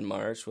dropped in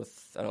March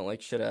with I Don't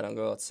Like Shit, I Don't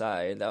Go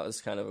Outside. That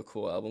was kind of a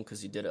cool album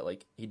because he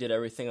did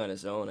everything on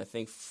his own. I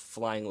think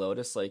Flying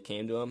Lotus like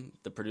came to him.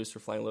 The producer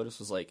Flying Lotus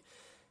was like,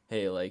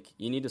 hey, like,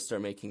 you need to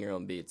start making your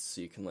own beats so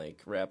you can,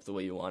 like, rap the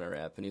way you want to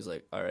rap. And he's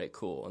like, all right,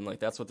 cool. And, like,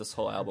 that's what this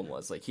whole album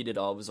was. Like, he did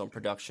all of his own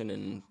production,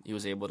 and he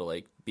was able to,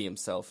 like, be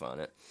himself on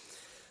it.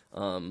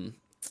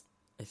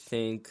 I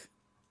think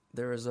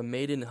there was a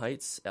Maiden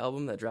Heights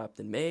album that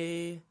dropped in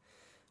May.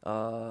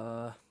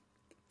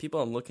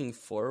 People I'm looking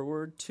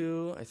forward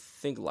to, I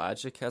think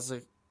Logic has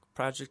a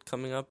project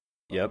coming up.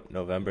 Yep,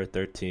 November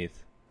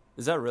 13th.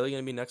 Is that really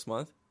going to be next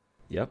month?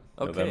 Yep,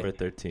 okay. November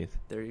 13th.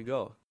 There you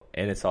go.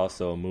 And it's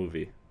also a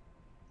movie.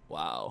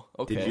 Wow.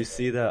 Okay. Did you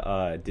see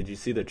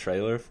the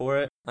trailer for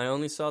it? I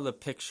only saw the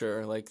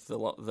picture, like the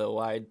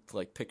wide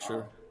like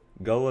picture.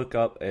 Go look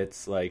up.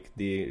 It's like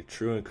the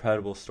True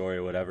Incredible Story,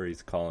 whatever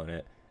he's calling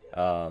it.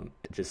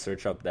 Just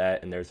search up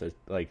that, and there's a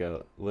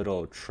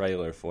little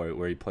trailer for it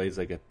where he plays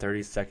like a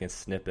 30-second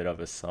snippet of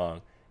a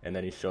song, and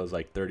then he shows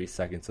like 30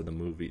 seconds of the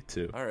movie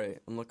too. All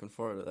right, I'm looking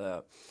forward to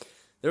that.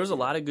 There was a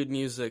lot of good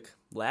music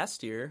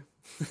last year.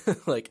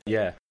 Like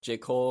J.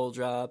 Cole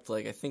dropped,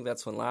 like I think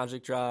that's when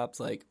Logic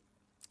dropped, like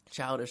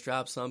Childish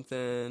dropped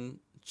something.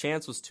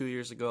 Chance was 2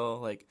 years ago.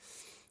 Like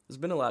there's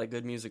been a lot of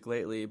good music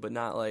lately, but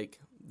not like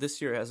this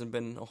year hasn't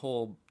been a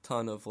whole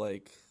ton of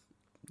like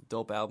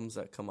dope albums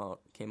that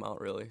came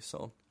out really.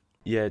 So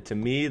yeah, to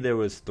me there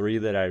was 3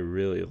 that I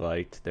really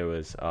liked. There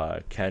was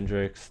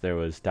Kendrick's, there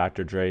was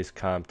Dr. Dre's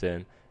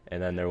Compton,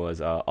 and then there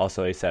was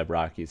also A$AP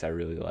Rocky's I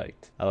really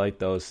liked. I liked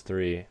those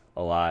 3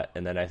 a lot.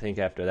 And then I think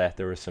after that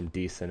there were some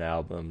decent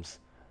albums.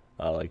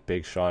 Like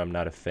Big Sean, I'm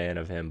not a fan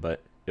of him,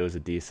 but it was a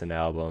decent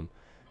album.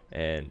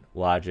 And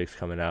Logic's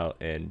coming out,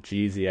 and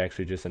Jeezy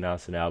actually just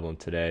announced an album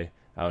today.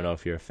 I don't know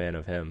if you're a fan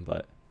of him,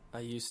 but I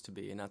used to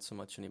be, not so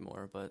much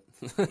anymore, but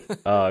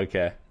oh,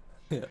 okay.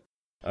 Yeah.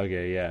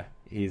 Okay, yeah.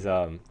 He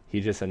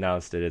just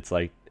announced it.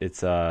 Let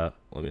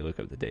me look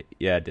up the date.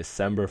 Yeah,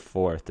 December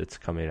 4th it's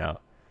coming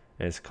out.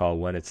 And it's called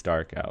When It's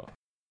Dark Out.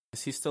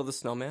 Is he still the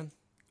Snowman?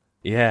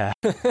 Yeah.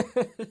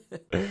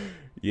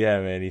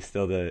 Yeah, man, he's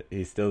still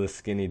the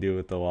skinny dude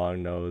with the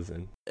long nose.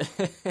 And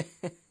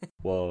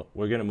well,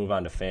 we're gonna move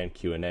on to fan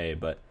Q&A,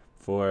 but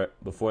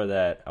before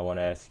that, I want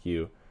to ask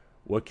you,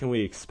 what can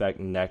we expect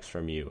next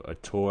from you? A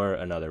tour,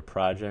 another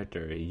project,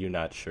 or are you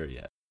not sure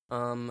yet?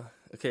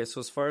 Okay, so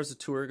as far as the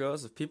tour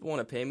goes, if people want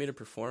to pay me to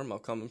perform, I'll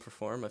come and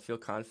perform. I feel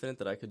confident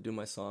that I could do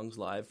my songs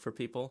live for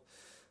people.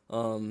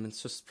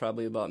 It's just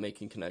probably about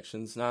making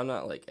connections. Now, I'm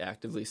not like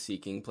actively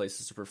seeking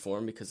places to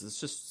perform because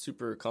it's just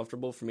super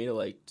comfortable for me to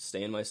like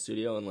stay in my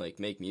studio and like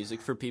make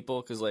music for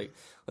people. Because like,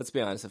 let's be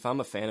honest, if I'm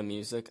a fan of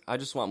music, I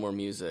just want more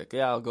music.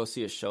 Yeah, I'll go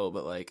see a show,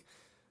 but like,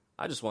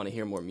 I just want to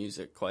hear more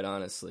music, quite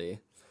honestly.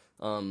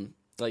 I'm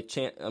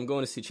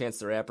going to see Chance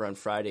the Rapper on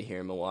Friday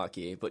here in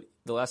Milwaukee, but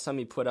the last time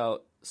he put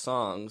out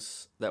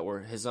songs that were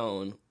his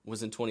own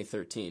was in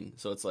 2013.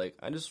 So it's like,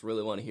 I just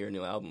really want to hear a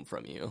new album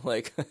from you.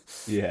 Like,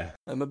 yeah,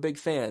 I'm a big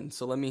fan,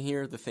 so let me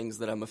hear the things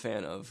that I'm a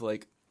fan of.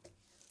 Like,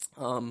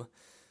 so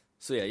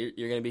yeah,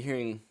 you're going to be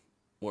hearing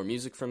more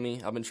music from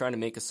me. I've been trying to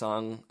make a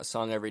song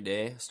every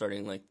day,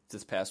 starting like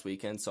this past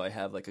weekend. So I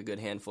have like a good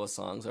handful of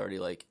songs already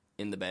like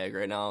in the bag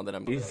right now that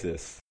I'm.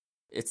 Jesus.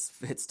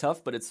 It's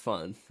tough, but it's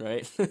fun,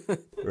 right?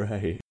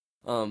 Right.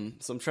 So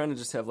I'm trying to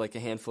just have like a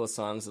handful of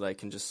songs that I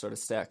can just sort of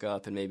stack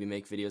up and maybe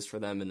make videos for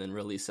them and then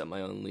release at my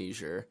own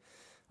leisure,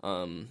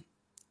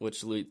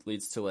 which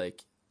leads to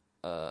like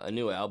a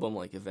new album,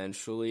 like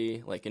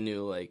eventually, like a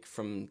new like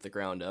from the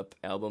ground up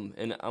album.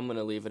 And I'm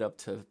gonna leave it up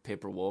to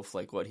Paper Wolf,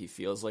 like what he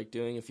feels like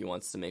doing, if he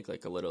wants to make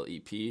like a little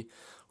EP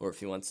or if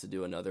he wants to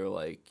do another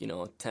like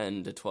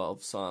 10 to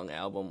 12 song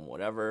album,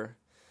 whatever.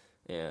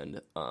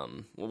 And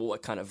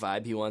what kind of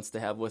vibe he wants to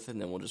have with it,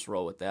 and then we'll just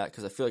roll with that.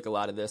 Because I feel like a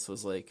lot of this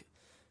was like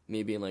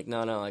me being like,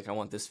 no, like I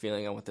want this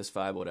feeling, I want this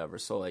vibe, whatever.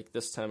 So like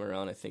this time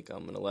around, I think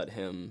I'm gonna let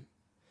him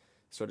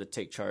sort of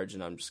take charge,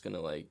 and I'm just gonna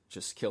like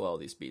just kill all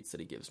these beats that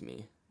he gives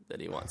me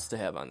that he wants to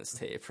have on this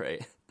tape,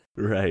 right?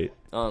 Right.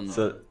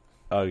 So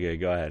okay,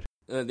 go ahead.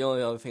 The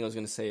only other thing I was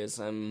going to say is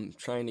I'm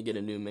trying to get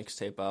a new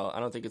mixtape out. I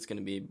don't think it's going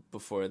to be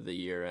before the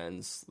year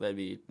ends. That'd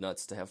be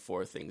nuts to have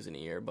 4 things in a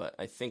year, but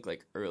I think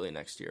like early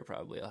next year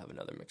probably I'll have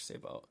another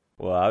mixtape out.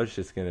 Well, I was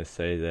just going to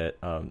say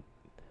that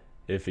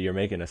if you're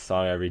making a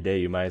song every day,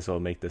 you might as well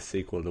make the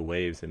sequel to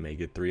Waves and make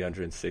it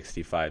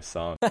 365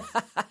 songs.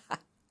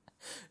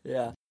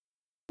 Yeah.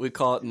 We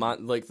call it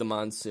like the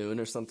monsoon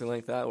or something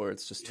like that, where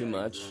it's just too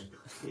much.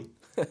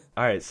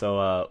 All right,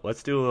 so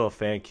let's do a little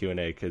fan Q&A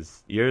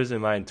because yours and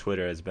mine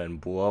Twitter has been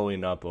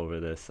blowing up over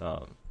this.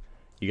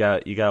 You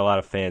got a lot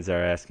of fans that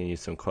are asking you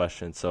some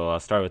questions. So I'll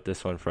start with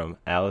this one from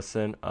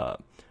Allison.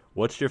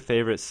 What's your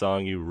favorite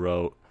song you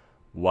wrote?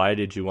 Why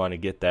did you want to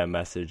get that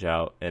message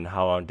out? And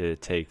how long did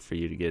it take for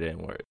you to get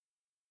inward?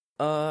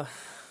 Well,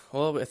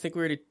 I think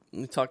we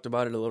talked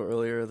about it a little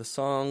earlier. The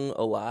song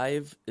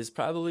Alive is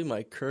probably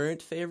my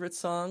current favorite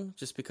song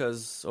just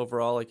because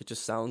overall like it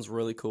just sounds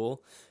really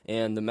cool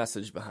and the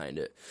message behind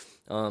it.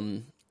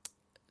 To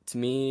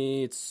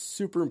me, it's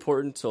super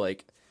important to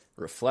like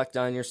reflect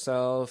on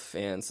yourself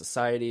and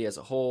society as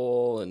a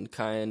whole and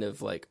kind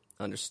of like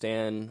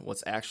understand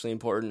what's actually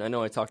important. I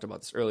know I talked about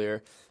this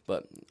earlier,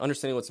 but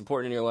understanding what's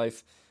important in your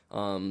life.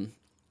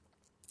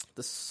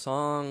 The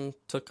song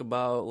took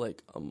about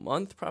like a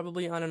month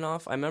probably on and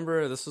off. I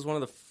remember this was one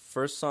of the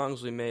first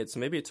songs we made, so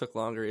maybe it took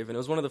longer even. It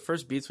was one of the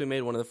first beats we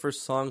made, one of the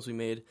first songs we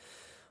made.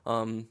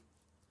 I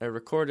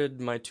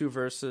recorded my 2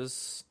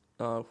 verses.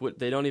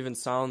 They don't even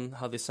sound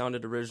how they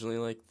sounded originally.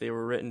 Like they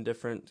were written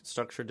different,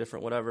 structured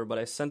different, whatever. But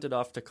I sent it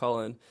off to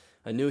Cullen.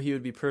 I knew he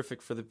would be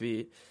perfect for the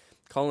beat.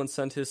 Cullen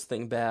sent his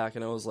thing back,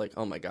 and I was like,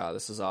 "Oh my god,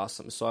 this is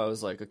awesome!" So I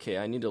was like, "Okay,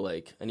 I need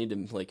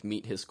to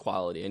meet his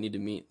quality. I need to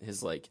meet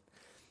his like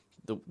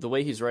the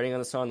way he's writing on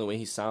the song, the way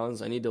he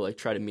sounds. I need to like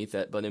try to meet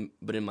that, but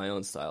in my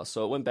own style."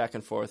 So it went back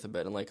and forth a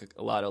bit, and like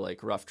a lot of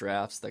like rough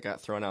drafts that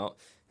got thrown out,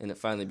 and it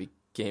finally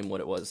became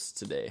what it was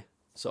today.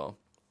 So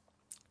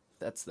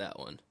that's that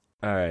one.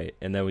 All right,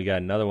 and then we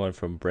got another one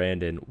from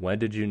Brandon. When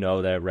did you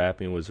know that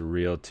rapping was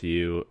real to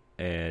you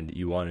and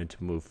you wanted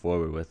to move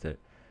forward with it?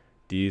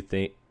 Do you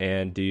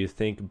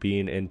think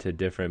being into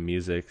different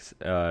music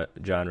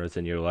genres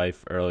in your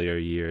life earlier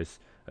years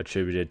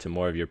attributed to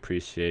more of your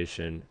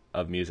appreciation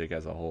of music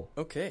as a whole?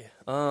 Okay.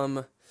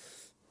 I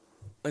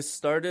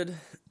started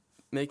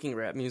making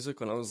rap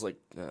music when I was like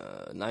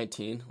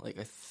 19. Like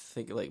I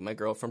think like my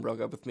girlfriend broke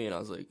up with me and I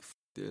was like, F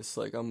this,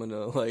 like I'm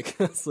gonna like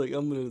it's like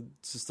I'm gonna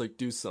just like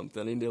do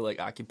something. I need to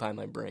like occupy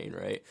my brain,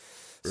 right?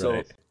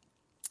 So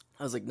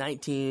I was like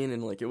 19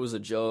 and like it was a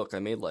joke. I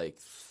made like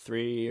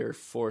 3 or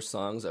 4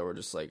 songs that were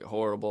just like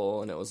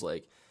horrible, and it was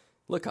like,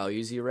 look how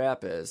easy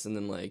rap is. And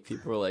then like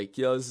people were like,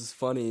 yo, this is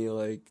funny,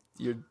 like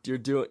you're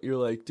doing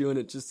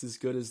it just as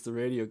good as the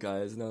radio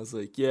guys. And I was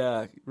like,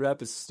 yeah,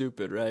 rap is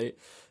stupid, right?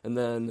 And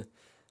then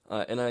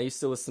and I used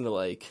to listen to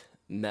like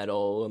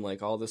metal and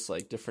like all this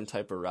like different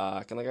type of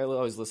rock, and like I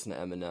always listen to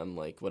Eminem,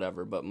 like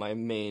whatever, but my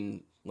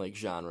main like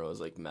genre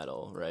was like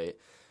metal, right?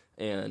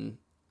 And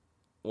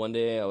one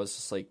day I was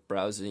just like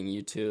browsing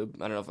YouTube. I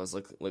don't know if I was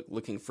like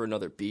looking for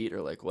another beat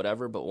or like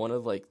whatever, but one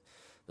of like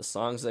The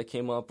songs that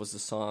came up was a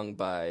song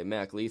by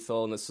Mac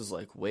Lethal, and this is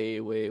like way,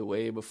 way,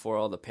 way before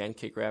all the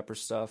Pancake Rapper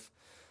stuff.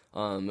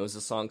 It was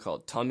a song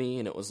called Tummy,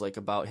 and it was like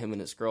about him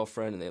and his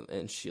girlfriend,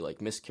 and she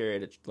like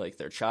miscarried like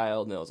their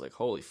child, and I was like,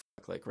 holy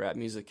fuck, like rap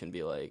music can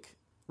be like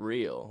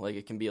real, like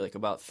it can be like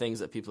about things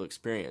that people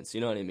experience, you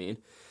know what I mean?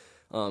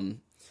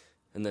 And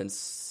then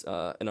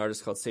an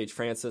artist called Sage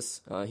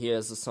Francis, he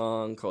has a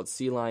song called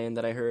Sea Lion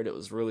that I heard. It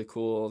was really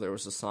cool. There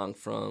was a song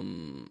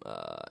from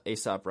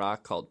A$AP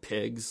Rock called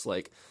Pigs,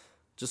 like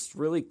just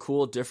really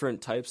cool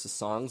different types of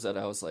songs that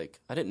I was like,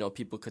 I didn't know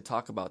people could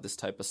talk about this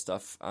type of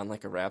stuff on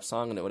like a rap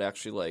song, and it would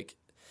actually like,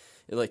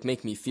 it like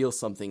make me feel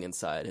something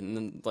inside. And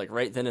then like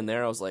right then and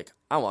there I was like,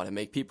 I want to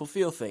make people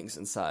feel things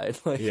inside.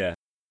 Like, Yeah.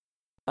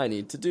 I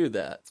need to do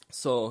that.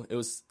 So it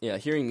was, yeah,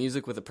 hearing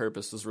music with a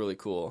purpose was really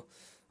cool.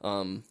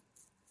 And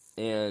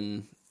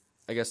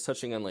I guess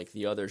touching on like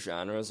the other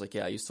genres, like,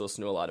 yeah, I used to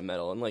listen to a lot of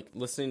metal, and like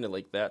listening to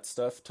like that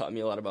stuff taught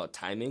me a lot about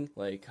timing,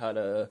 like how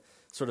to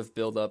sort of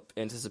build up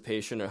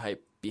anticipation or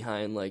hype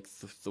behind like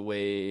the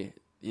way,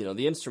 you know,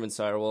 the instruments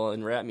are. Well,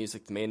 in rap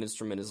music, the main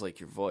instrument is like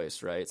your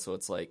voice, right? So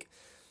it's like,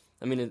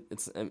 I mean,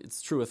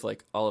 it's true with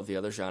like all of the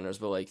other genres,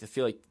 but like I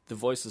feel like the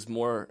voice is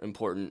more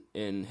important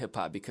in hip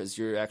hop because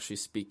you're actually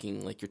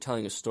speaking, like you're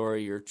telling a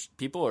story.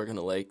 People are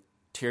gonna like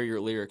tear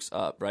your lyrics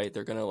up, right?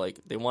 They're gonna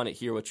like, they want to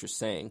hear what you're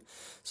saying,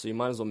 so you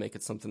might as well make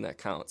it something that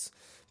counts.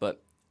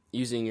 But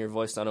using your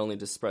voice not only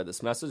to spread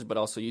this message, but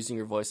also using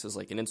your voice as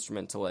like an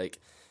instrument to like,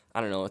 I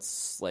don't know,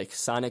 it's like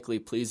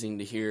sonically pleasing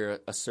to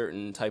hear a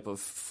certain type of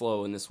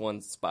flow in this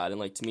one spot, and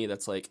like to me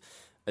that's like,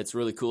 it's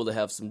really cool to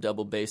have some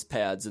double bass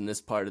pads in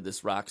this part of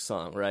this rock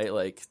song, right?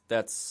 Like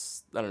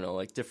that's, I don't know,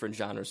 like different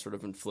genres sort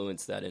of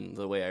influence that in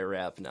the way I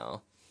rap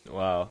now.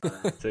 Wow.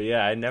 So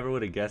yeah, I never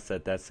would have guessed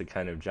that that's the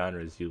kind of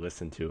genres you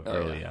listen to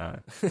early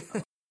on.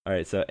 All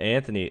right, so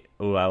Anthony,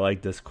 I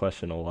like this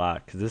question a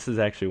lot because this is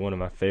actually one of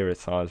my favorite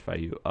songs by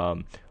you.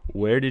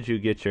 Where did you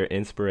get your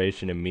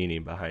inspiration and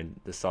meaning behind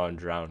the song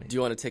Drowning? Do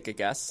you want to take a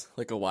guess,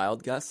 like a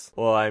wild guess?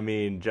 Well, I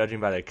mean, judging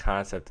by the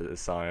concept of the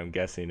song, I'm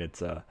guessing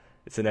it's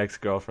an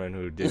ex-girlfriend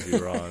who did you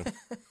wrong.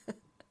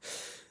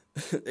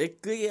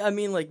 I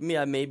mean, like,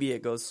 yeah, maybe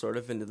it goes sort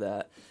of into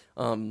that.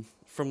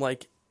 From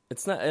like,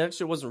 it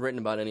actually wasn't written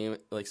about any,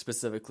 like,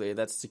 specifically.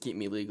 That's to keep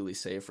me legally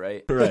safe,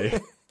 right? Right.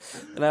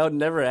 And I would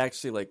never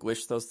actually, like,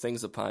 wish those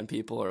things upon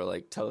people or,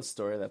 like, tell a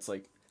story that's,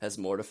 like, as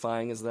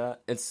mortifying as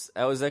that. It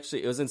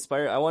was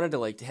inspired. I wanted to,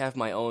 like, to have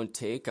my own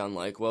take on,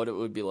 like, what it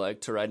would be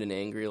like to write an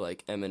angry,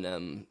 like,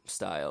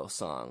 Eminem-style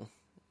song.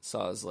 So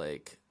I was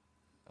like,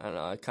 I don't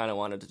know, I kind of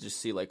wanted to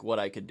just see, like, what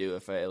I could do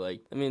if I,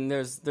 like, I mean,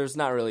 there's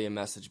not really a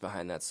message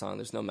behind that song.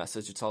 There's no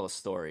message. It's all a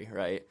story,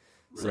 right?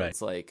 So right.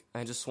 It's like,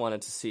 I just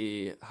wanted to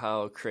see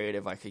how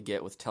creative I could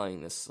get with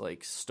telling this,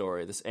 like,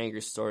 story, this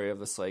angry story of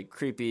this, like,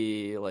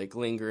 creepy, like,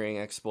 lingering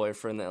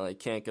ex-boyfriend that, like,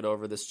 can't get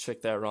over this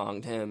chick that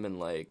wronged him, and,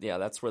 like, yeah,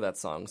 that's where that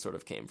song sort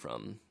of came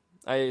from.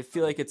 I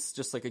feel like it's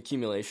just, like,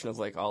 accumulation of,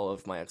 like, all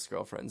of my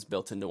ex-girlfriends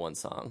built into one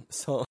song,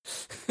 so.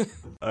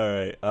 All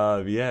right,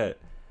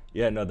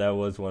 yeah, no, that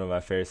was one of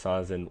my favorite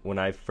songs, and when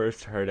I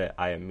first heard it,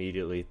 I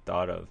immediately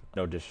thought of,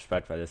 no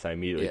disrespect by this, I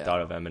immediately thought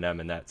of Eminem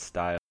in that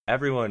style.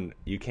 Everyone,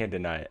 you can't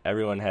deny it,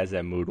 everyone has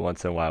that mood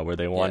once in a while where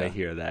they want to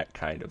hear that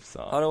kind of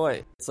song. How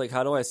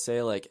do I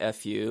say, like,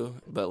 F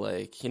you, but,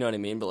 like, you know what I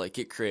mean? But, like,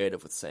 get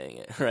creative with saying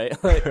it, right?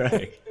 Like,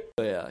 right.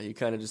 But yeah, you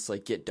kind of just,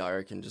 like, get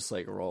dark and just,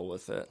 like, roll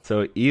with it.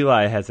 So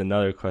Eli has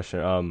another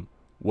question.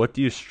 What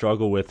do you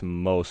struggle with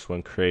most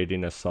when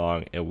creating a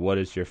song, and what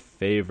is your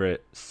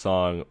favorite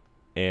song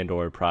and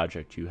or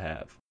project you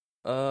have?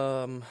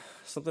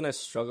 Something I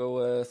struggle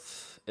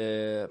with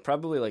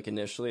probably, like,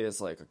 initially is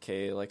like,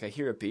 okay, like I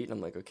hear a beat and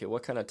I'm like, okay,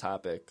 what kind of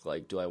topic,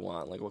 like, do I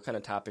want? Like, what kind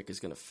of topic is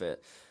going to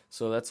fit?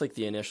 So that's like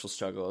the initial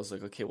struggle is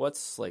like, okay,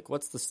 what's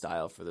the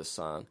style for this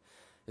song?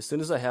 As soon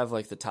as I have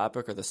like the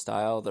topic or the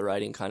style, the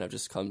writing kind of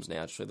just comes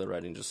naturally. The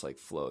writing just like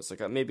flows.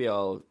 Like maybe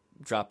I'll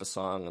drop a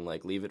song and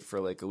like leave it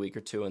for like a week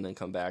or two and then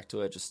come back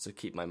to it just to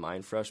keep my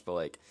mind fresh. But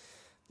like,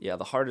 yeah,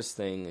 the hardest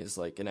thing is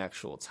like an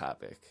actual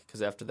topic,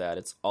 because after that,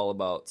 it's all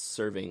about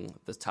serving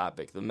the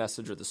topic, the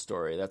message or the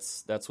story.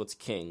 That's what's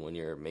king when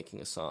you're making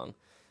a song,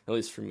 at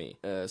least for me.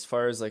 As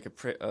far as like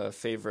a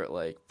favorite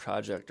like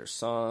project or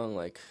song,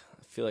 like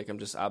I feel like I'm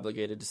just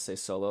obligated to say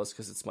Solos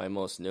because it's my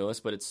most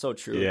newest, but it's so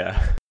true.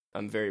 Yeah.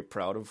 I'm very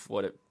proud of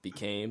what it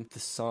became. The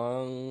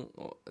song,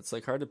 it's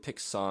like hard to pick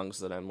songs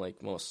that I'm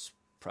like most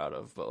proud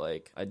of, but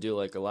like I do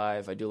like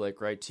Alive, I do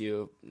like Write to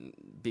You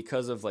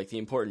because of like the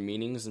important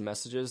meanings and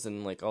messages,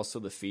 and like also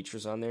the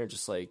features on there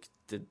just like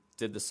did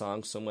the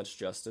song so much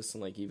justice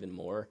and like even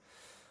more.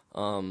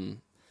 I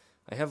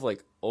have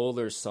like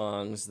older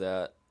songs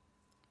that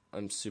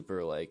I'm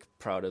super like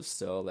proud of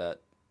still that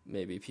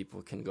maybe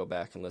people can go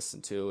back and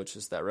listen to, which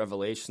is that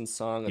Revelation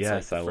song. It's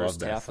yes, like I the first love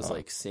that half song. is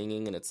like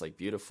singing and it's like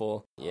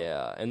beautiful.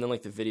 Yeah, and then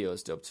like the video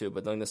is dope too.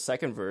 But then the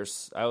second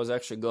verse, I was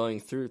actually going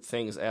through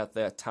things at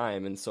that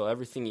time, and so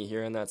everything you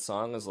hear in that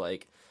song is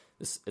like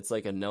this. It's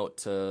like a note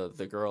to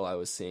the girl I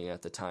was seeing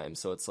at the time.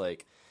 So it's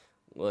like,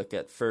 look,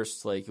 at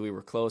first like we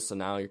were close, and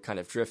now you're kind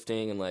of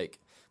drifting, and like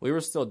we were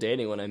still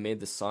dating when I made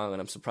this song,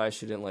 and I'm surprised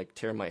she didn't like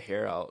tear my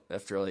hair out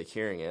after like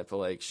hearing it, but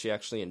like she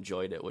actually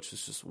enjoyed it, which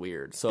was just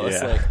weird. So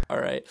it's like, all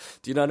right,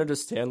 do you not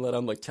understand that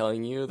I'm like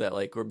telling you that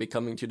like we're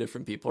becoming two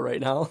different people right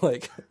now?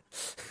 Like,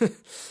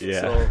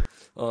 yeah.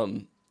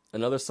 So,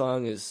 another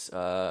song is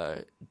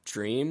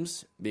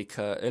Dreams,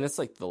 and it's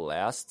like the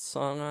last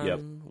song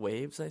on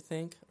Waves, I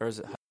think, or is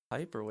it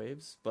Hype or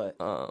Waves? But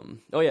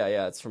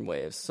it's from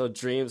Waves. So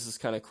Dreams is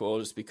kind of cool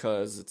just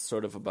because it's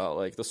sort of about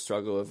like the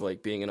struggle of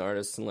like being an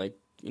artist and like,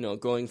 you know,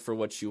 going for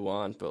what you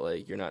want, but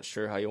like you're not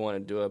sure how you want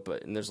to do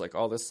it. And there's like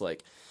all this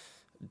like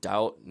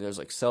doubt, and there's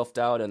like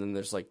self-doubt, and then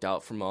there's like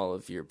doubt from all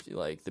of your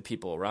like the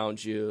people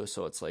around you.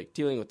 So it's like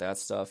dealing with that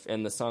stuff.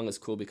 And the song is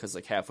cool because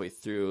like halfway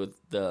through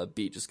the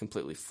beat just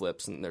completely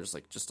flips, and there's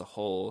like just a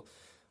whole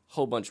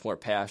bunch more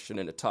passion.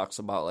 And it talks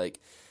about like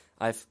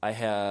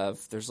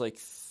there's like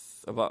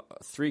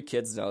about 3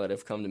 kids now that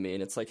have come to me,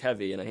 and it's like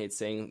heavy, and I hate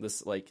saying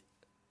this like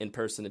in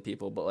person to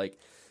people, but like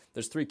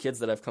there's 3 kids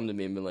that have come to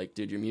me and been like,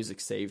 dude, your music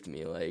saved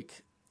me.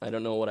 Like, I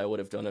don't know what I would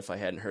have done if I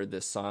hadn't heard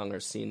this song or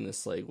seen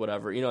this, like,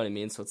 whatever, you know what I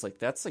mean? So it's like,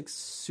 that's like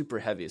super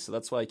heavy. So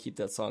that's why I keep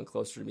that song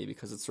closer to me,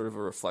 because it's sort of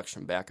a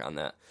reflection back on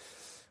that.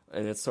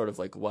 And it's sort of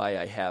like why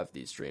I have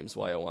these dreams,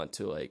 why I want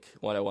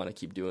to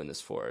keep doing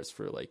this for, is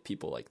for like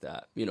people like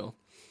that, you know?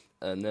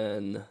 And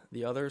then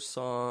the other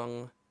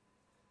song,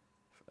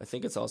 I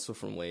think it's also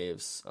from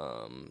Waves.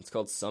 It's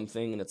called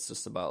Something, and it's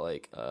just about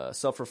like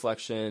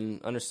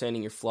self-reflection,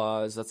 understanding your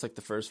flaws. That's like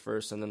the first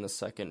verse, and then the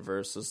second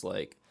verse is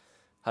like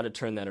how to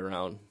turn that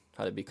around,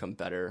 how to become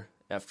better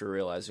after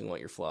realizing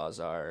what your flaws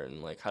are,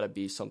 and like how to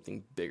be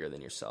something bigger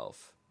than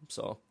yourself.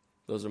 So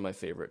those are my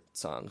favorite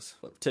songs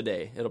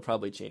today. It'll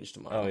probably change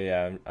tomorrow. Oh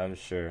yeah, I'm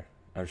sure.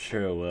 I'm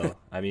sure it will.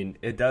 I mean,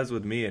 it does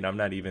with me, and I'm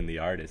not even the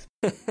artist.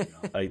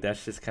 Like,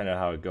 that's just kind of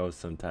how it goes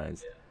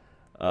sometimes.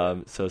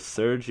 So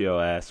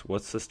Sergio asks,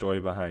 what's the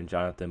story behind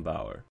Jonathan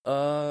Bauer?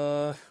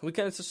 We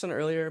kind of touched on it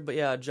earlier, but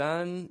yeah,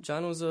 John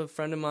was a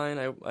friend of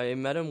mine. I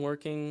met him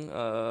working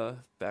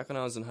back when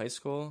I was in high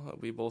school.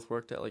 We both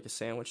worked at like a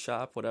sandwich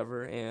shop,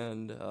 whatever,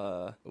 and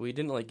we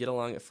didn't like get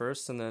along at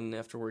first, and then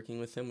after working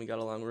with him, we got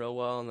along real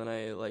well. And then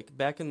I like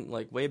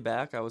way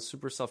back, I was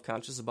super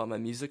self-conscious about my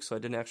music, so I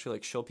didn't actually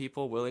like show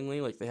people willingly.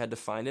 Like, they had to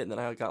find it, and then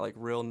I got like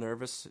real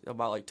nervous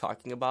about like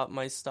talking about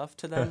my stuff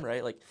to them,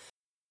 right? Like,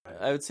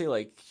 I would say,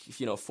 like,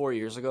 4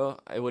 years ago,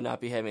 I would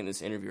not be having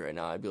this interview right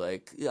now. I'd be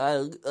like,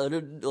 I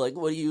don't, like,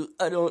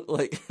 I don't,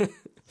 like,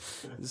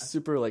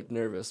 super, like,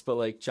 nervous. But,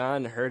 like,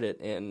 John heard it,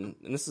 and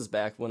this is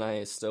back when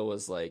I still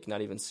was, like,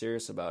 not even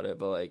serious about it.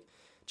 But, like,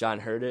 John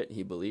heard it,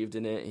 he believed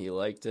in it, he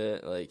liked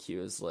it. Like, he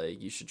was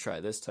like, you should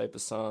try this type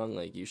of song.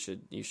 Like, you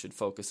should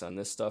focus on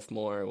this stuff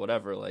more, or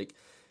whatever. Like,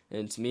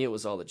 and to me, it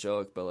was all a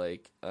joke. But,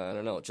 like, I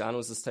don't know. John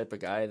was this type of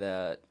guy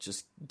that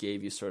just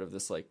gave you sort of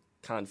this, like,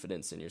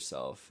 confidence in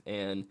yourself.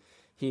 And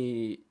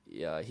he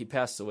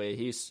passed away.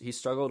 He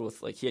struggled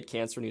with, like, he had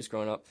cancer when he was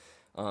growing up.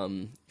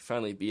 He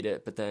finally beat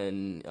it, but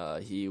then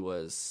he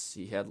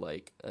had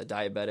like a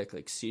diabetic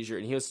like seizure,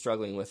 and he was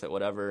struggling with it,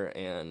 whatever.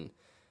 And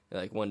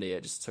like one day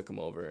it just took him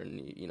over,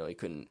 and he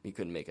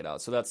couldn't make it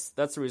out. So that's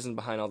the reason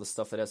behind all the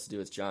stuff that has to do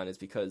with John, is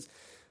because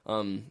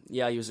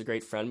he was a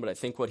great friend, but I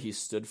think what he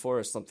stood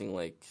for is something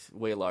like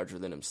way larger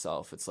than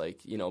himself. It's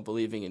like,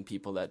 believing in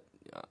people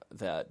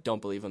that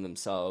don't believe in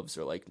themselves,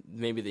 or like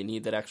maybe they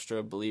need that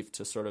extra belief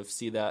to sort of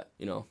see that,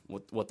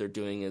 what they're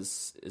doing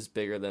is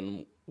bigger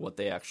than what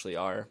they actually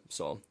are.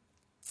 So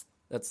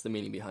that's the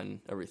meaning behind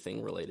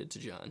everything related to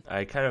John.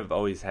 I kind of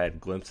always had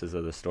glimpses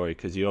of the story,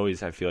 because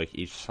I feel like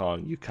each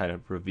song you kind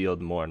of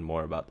revealed more and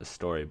more about the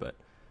story, but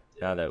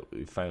now that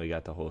we finally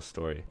got the whole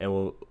story. And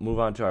we'll move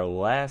on to our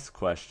last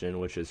question,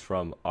 which is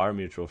from our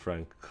mutual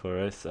friend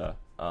Clarissa.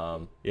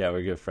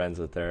 We're good friends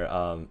with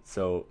her.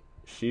 So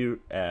she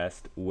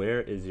asked,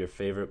 where is your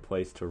favorite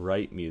place to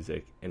write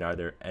music, and are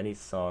there any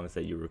songs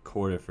that you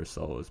recorded for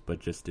solos but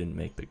just didn't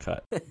make the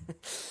cut?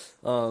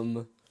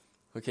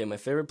 Okay, my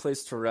favorite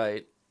place to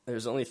write,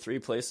 there's only 3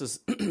 places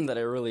that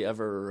I really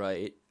ever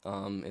write.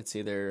 It's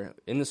either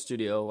in the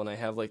studio when I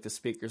have like the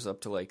speakers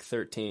up to like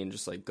 13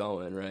 just like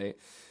going, right?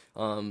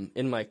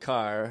 In my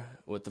car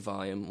with the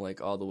volume like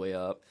all the way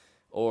up,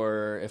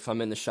 or if I'm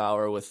in the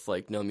shower with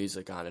like no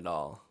music on at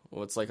all.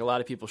 Well, it's like a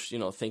lot of people,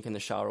 think in the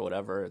shower or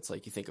whatever. It's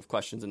like you think of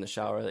questions in the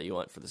shower that you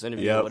want for this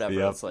interview or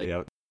whatever. It's like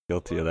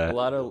guilty of that.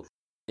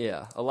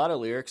 A lot of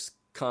lyrics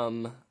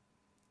come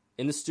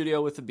in the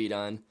studio with a beat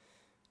on,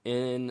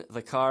 in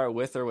the car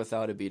with or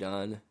without a beat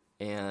on,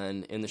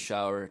 and in the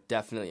shower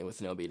definitely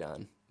with no beat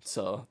on.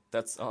 So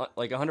that's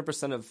like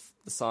 100% of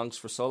the songs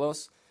for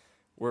solos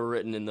were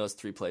written in those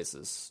 3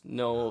 places.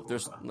 No,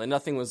 there's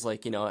nothing was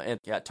like,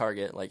 at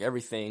Target. Like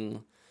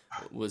everything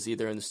was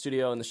either in the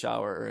studio, in the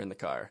shower, or in the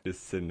car.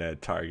 Just sitting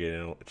at Target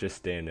and just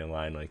standing in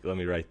line like, let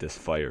me write this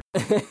fire.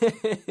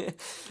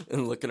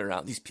 And looking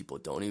around, these people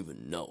don't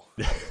even know.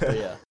 But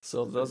yeah,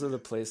 so those are the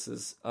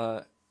places.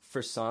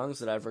 For songs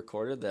that I've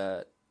recorded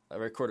that I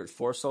recorded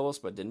 4 solos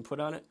but didn't put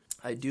on it,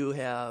 I do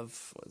have,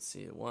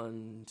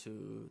 1,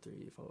 2,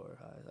 3, 4,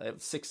 5. I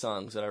have 6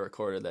 songs that I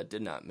recorded that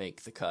did not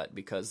make the cut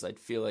because I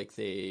feel like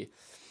they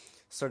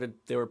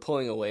they were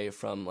pulling away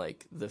from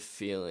like the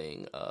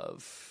feeling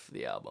of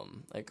the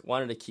album. Like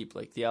wanted to keep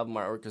like the album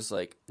artwork is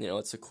like, you know,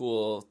 it's a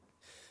cool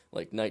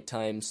like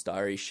nighttime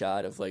starry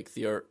shot of like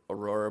the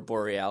Aurora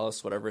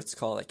Borealis, whatever it's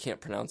called. I can't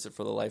pronounce it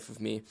for the life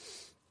of me.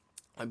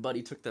 My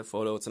buddy took that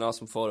photo. It's an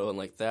awesome photo, and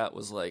like that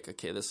was like,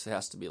 okay, this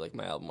has to be like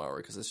my album artwork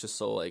because it's just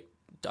so like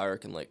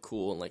dark and like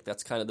cool, and like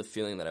that's kind of the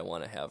feeling that I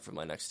want to have for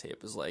my next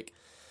tape is like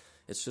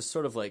it's just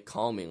sort of like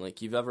calming.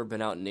 Like you've ever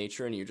been out in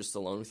nature and you're just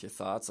alone with your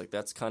thoughts, like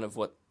that's kind of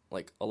what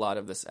like a lot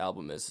of this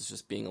album is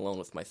just being alone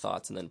with my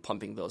thoughts and then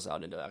pumping those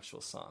out into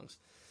actual songs.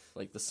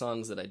 Like the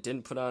songs that I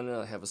didn't put on it,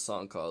 I have a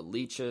song called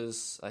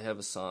Leeches. I have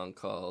a song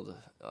called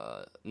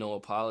No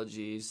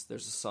Apologies.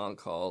 There's a song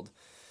called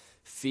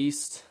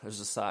Feast. There's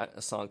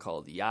a song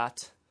called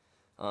Yacht.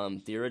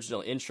 The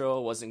original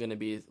intro wasn't going to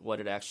be what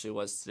it actually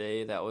was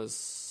today.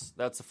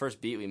 That's the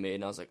first beat we made,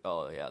 and I was like,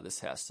 oh yeah, this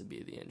has to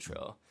be the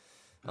intro.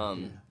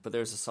 But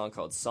there's a song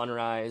called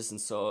Sunrise,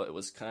 and so it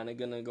was kind of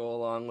going to go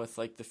along with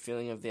like the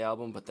feeling of the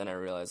album, but then I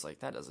realized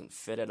like that doesn't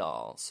fit at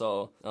all.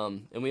 So,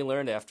 and we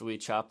learned after we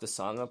chopped the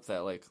song up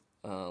that like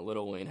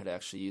Lil Wayne had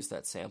actually used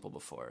that sample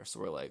before. So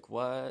we're like,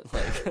 what?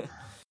 Like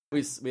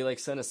we like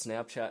sent a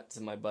Snapchat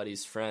to my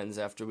buddy's friends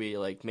after we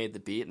like made the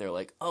beat, and they're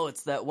like, oh,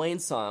 it's that Wayne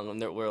song.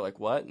 And we're like,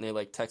 what? And they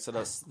like texted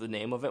us the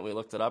name of it, and we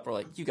looked it up. We're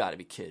like, you gotta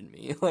be kidding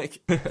me.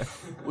 Like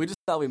we just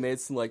thought we made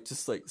some like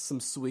just like some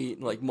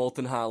sweet like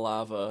molten hot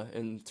lava,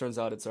 and turns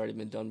out it's already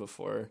been done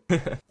before.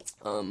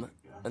 And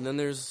then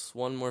there's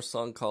one more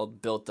song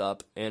called Built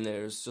Up, and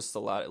there's just a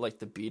lot like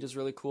the beat is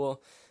really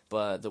cool,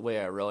 but the way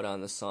I wrote on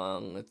the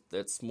song,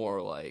 it's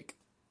more like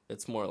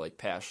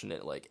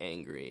passionate, like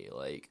angry,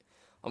 like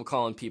I'm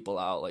calling people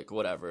out, like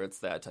whatever. It's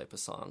that type of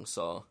song,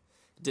 so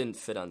it didn't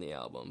fit on the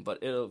album, but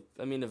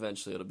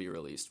eventually it'll be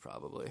released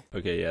probably.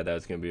 Okay, yeah, that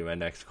was gonna be my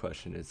next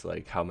question. Is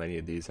like, how many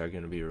of these are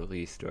gonna be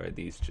released, or are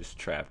these just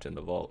trapped in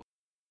the vault?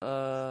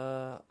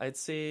 I'd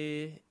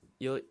say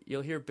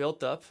you'll hear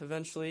Built Up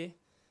eventually.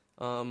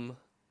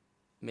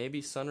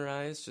 Maybe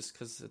Sunrise, just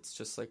because it's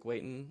just like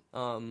waiting.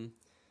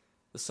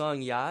 The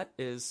song Yacht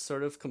is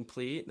sort of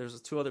complete. There's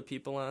 2 other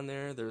people on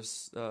there.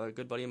 There's a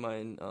good buddy of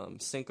mine,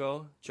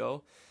 Cinco,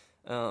 Joe.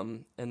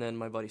 And then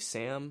my buddy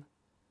Sam,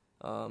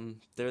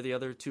 they're the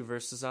other 2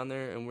 verses on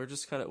there, and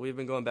we've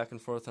been going back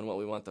and forth on what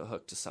we want the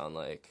hook to sound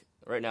like.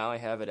 Right now I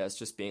have it as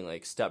just being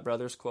like Step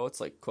Brothers quotes,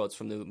 like quotes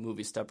from the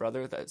movie Step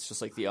Brother. That's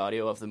just like the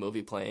audio of the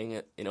movie playing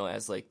it, you know,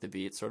 as like the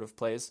beat sort of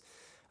plays,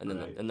 and then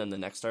Right. and then the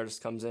next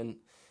artist comes in,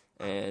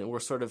 and we're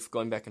sort of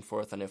going back and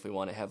forth on if we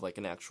want to have like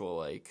an actual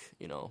like,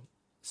 you know,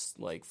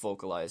 like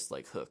vocalized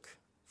like hook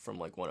from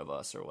like one of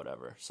us or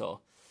whatever. So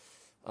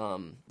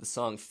the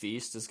song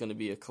Feast is going to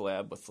be a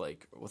collab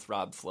with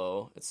Rob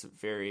Flo. It's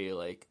very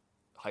like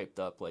hyped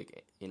up,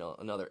 like, you know,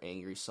 another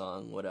angry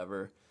song,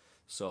 whatever.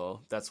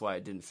 So that's why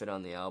it didn't fit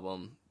on the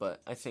album.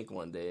 But I think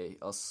one day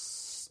I'll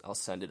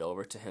send it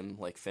over to him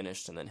like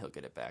finished, and then he'll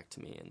get it back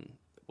to me and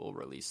we'll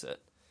release it.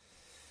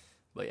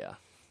 But yeah,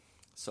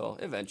 so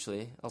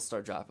eventually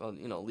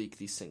I'll leak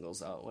these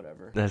singles out,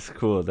 whatever. That's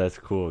cool. That's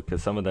cool,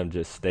 because some of them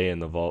just stay in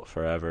the vault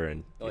forever,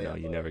 and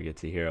you never get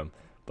to hear them.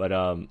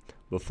 But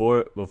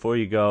before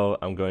you go,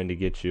 I'm going to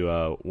get you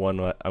I'm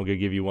going to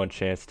give you one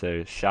chance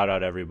to shout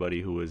out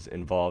everybody who was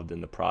involved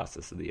in the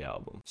process of the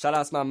album. Shout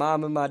out to my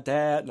mom and my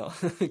dad. No,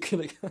 I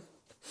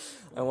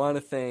do want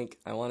to thank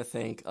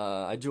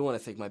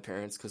my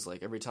parents, because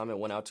like every time I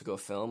went out to go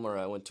film, or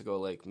I went to go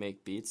like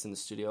make beats in the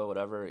studio,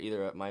 whatever,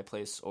 either at my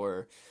place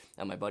or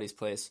at my buddy's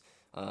place,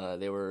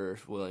 they were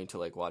willing to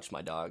like watch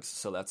my dogs.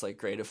 So that's like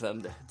great of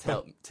them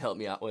to help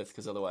me out with,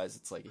 because otherwise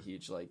it's like a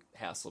huge like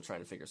hassle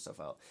trying to figure stuff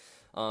out.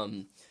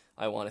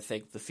 I want to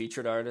thank the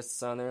featured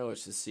artists on there,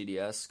 which is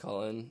CDS,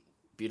 Cullen.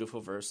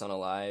 Beautiful verse on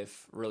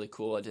Alive, really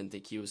cool. I didn't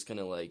think he was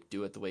gonna like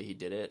do it the way he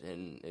did it,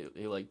 and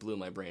it like blew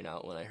my brain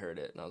out when I heard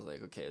it, and I was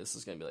like, okay, this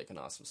is gonna be like an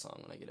awesome song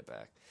when I get it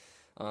back.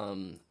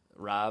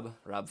 Rob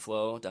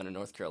Flo down in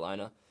North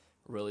Carolina,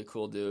 really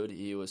cool dude.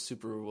 He was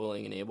super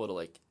willing and able to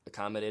like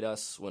accommodate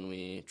us when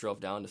we drove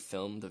down to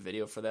film the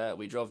video for that.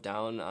 We drove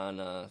down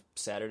on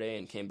Saturday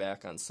and came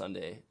back on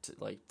Sunday to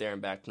like there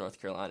and back to North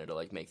Carolina to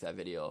like make that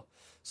video.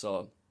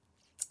 So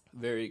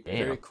very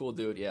cool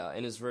dude, yeah.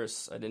 And his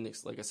verse,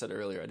 like I said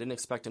earlier, I didn't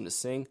expect him to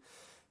sing.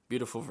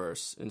 Beautiful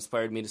verse,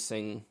 inspired me to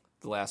sing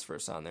the last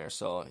verse on there.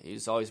 So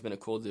he's always been a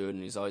cool dude,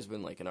 and he's always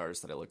been like an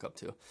artist that I look up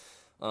to.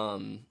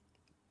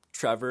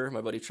 Trevor,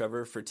 my buddy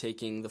Trevor, for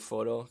taking the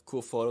photo.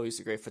 Cool photo. He's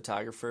a great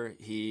photographer.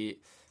 He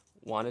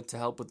wanted to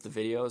help with the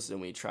videos,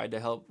 and we tried to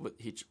help with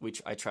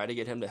I tried to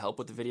get him to help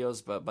with the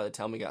videos, but by the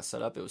time we got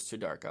set up, it was too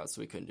dark out,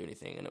 so we couldn't do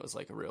anything, and it was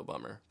like a real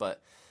bummer.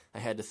 But I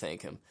had to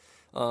thank him.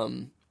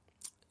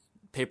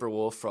 Paper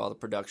Wolf for all the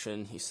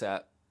production. He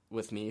sat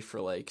with me for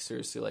like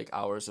seriously like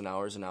hours and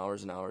hours and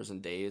hours and hours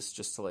and days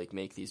just to like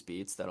make these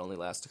beats that only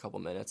last a couple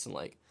minutes, and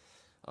like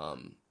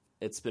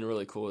it's been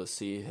really cool to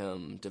see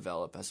him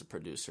develop as a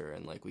producer,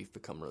 and like we've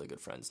become really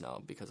good friends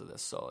now because of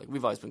this. So like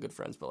we've always been good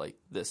friends, but like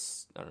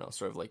this, I don't know,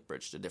 sort of like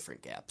bridged a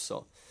different gap.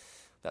 So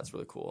that's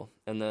really cool.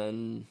 And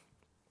then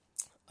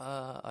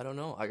I don't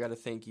know. I got to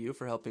thank you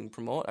for helping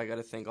promote. I got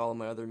to thank all of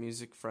my other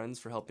music friends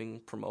for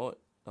helping promote.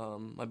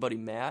 My buddy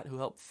Matt, who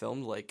helped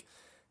film like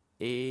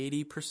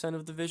 80%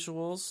 of the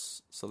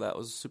visuals, so that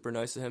was super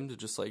nice of him to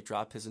just like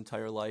drop his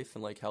entire life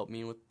and like help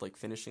me with like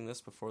finishing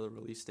this before the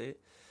release date.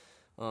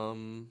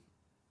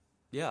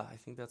 Yeah, I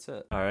think that's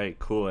it. All right,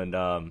 cool.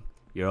 And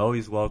you're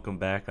always welcome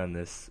back on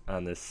this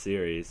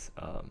series.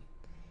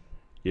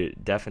 You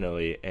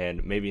definitely,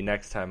 and maybe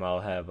next time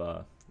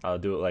I'll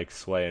do it like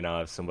Sway, and I'll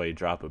have somebody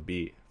drop a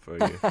beat for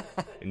you,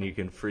 and you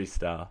can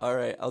freestyle. All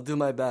right, I'll do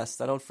my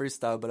best. I don't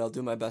freestyle, but I'll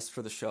do my best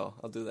for the show.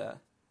 I'll do that.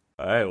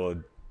 All right, well,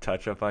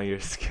 touch up on your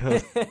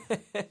skills.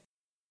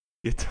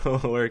 Get to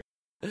work.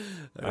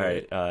 All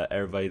right,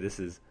 everybody, this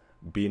is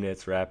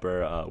B-Nitz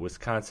rapper,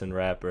 Wisconsin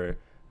rapper.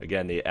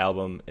 Again, the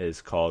album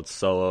is called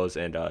Solos,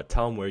 and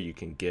tell them where you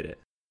can get it.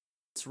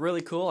 It's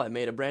really cool. I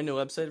made a brand new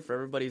website for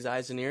everybody's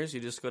eyes and ears. You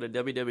just go to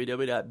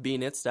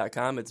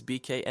www.bnitz.com. It's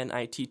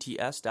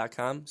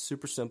BKNITTS.com.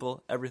 Super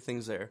simple.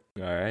 Everything's there.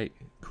 All right,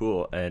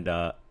 cool. And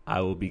I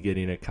will be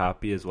getting a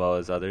copy as well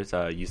as others.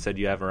 You said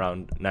you have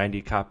around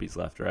 90 copies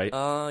left, right?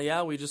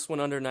 Yeah, we just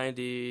went under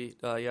 90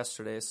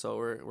 yesterday, so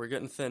we're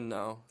getting thin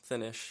now.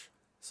 Thinnish,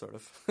 sort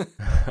of.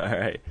 All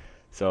right.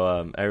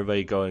 So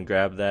everybody go and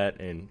grab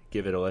that and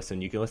give it a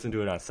listen. You can listen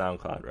to it on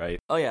SoundCloud, right?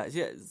 Oh, yeah.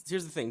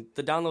 Here's the thing.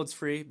 The download's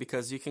free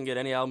because you can get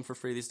any album for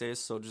free these days.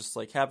 So just,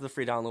 like, have the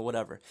free download,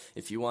 whatever.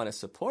 If you want to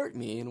support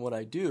me in what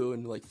I do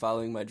and, like,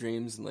 following my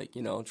dreams and, like,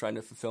 you know, trying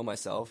to fulfill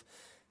myself,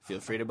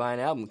 feel free to buy an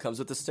album. It comes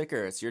with a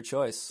sticker. It's your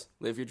choice.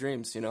 Live your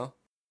dreams, you know?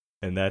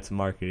 And that's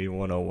Marketing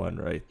 101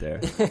 right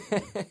there.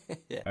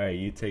 Yeah. All right,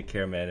 you take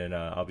care, man, and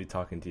I'll be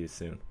talking to you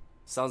soon.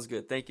 Sounds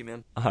good. Thank you,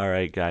 man. All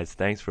right, guys.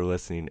 Thanks for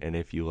listening. And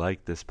if you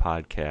like this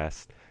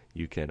podcast,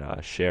 you can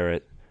share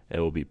it. It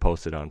will be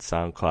posted on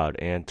SoundCloud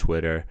and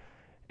Twitter.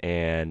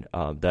 And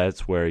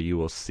that's where you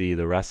will see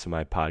the rest of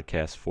my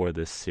podcasts for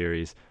this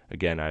series.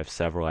 Again, I have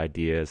several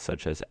ideas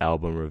such as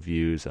album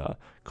reviews,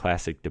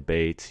 classic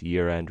debates,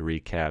 year-end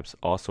recaps,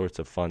 all sorts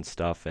of fun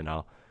stuff. And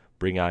I'll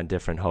bring on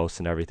different hosts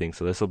and everything.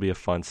 So this will be a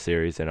fun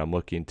series, and I'm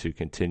looking to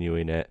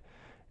continuing it.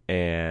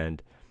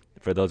 And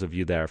for those of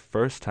you that are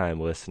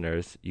first-time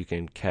listeners, you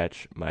can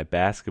catch my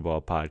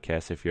basketball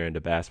podcast. If you're into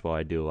basketball,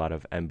 I do a lot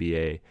of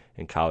NBA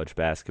and college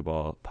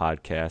basketball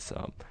podcasts.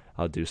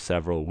 I'll do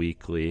several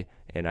weekly,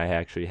 and I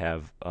actually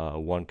have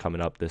one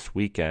coming up this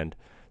weekend.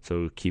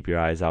 So keep your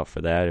eyes out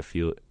for that if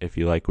you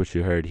like what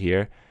you heard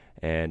here,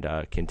 and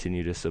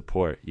continue to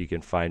support. You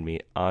can find me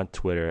on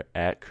Twitter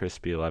at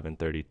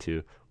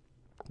Crispy1132.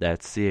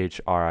 That's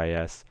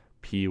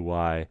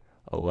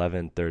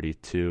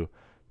CHRISPY1132,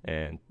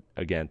 and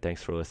again,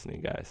 thanks for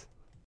listening, guys.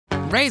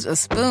 Raise a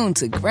spoon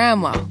to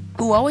Grandma,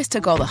 who always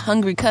took all the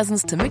hungry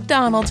cousins to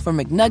McDonald's for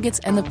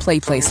McNuggets and the Play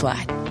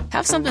Slide.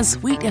 Have something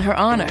sweet in her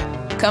honor.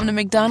 Come to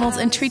McDonald's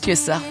and treat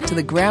yourself to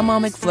the Grandma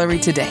McFlurry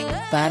today.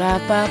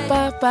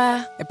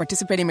 Ba-da-ba-ba-ba. At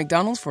participating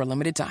McDonald's for a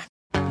limited time.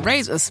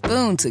 Raise a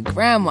spoon to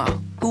Grandma,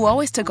 who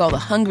always took all the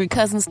hungry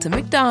cousins to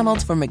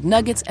McDonald's for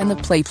McNuggets and the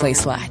Play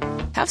Slide.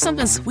 Have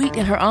something sweet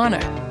in her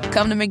honor.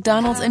 Come to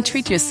McDonald's and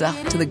treat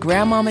yourself to the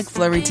Grandma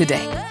McFlurry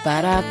today.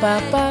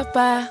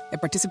 Ba-da-ba-ba-ba.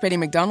 At participating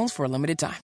McDonald's for a limited time.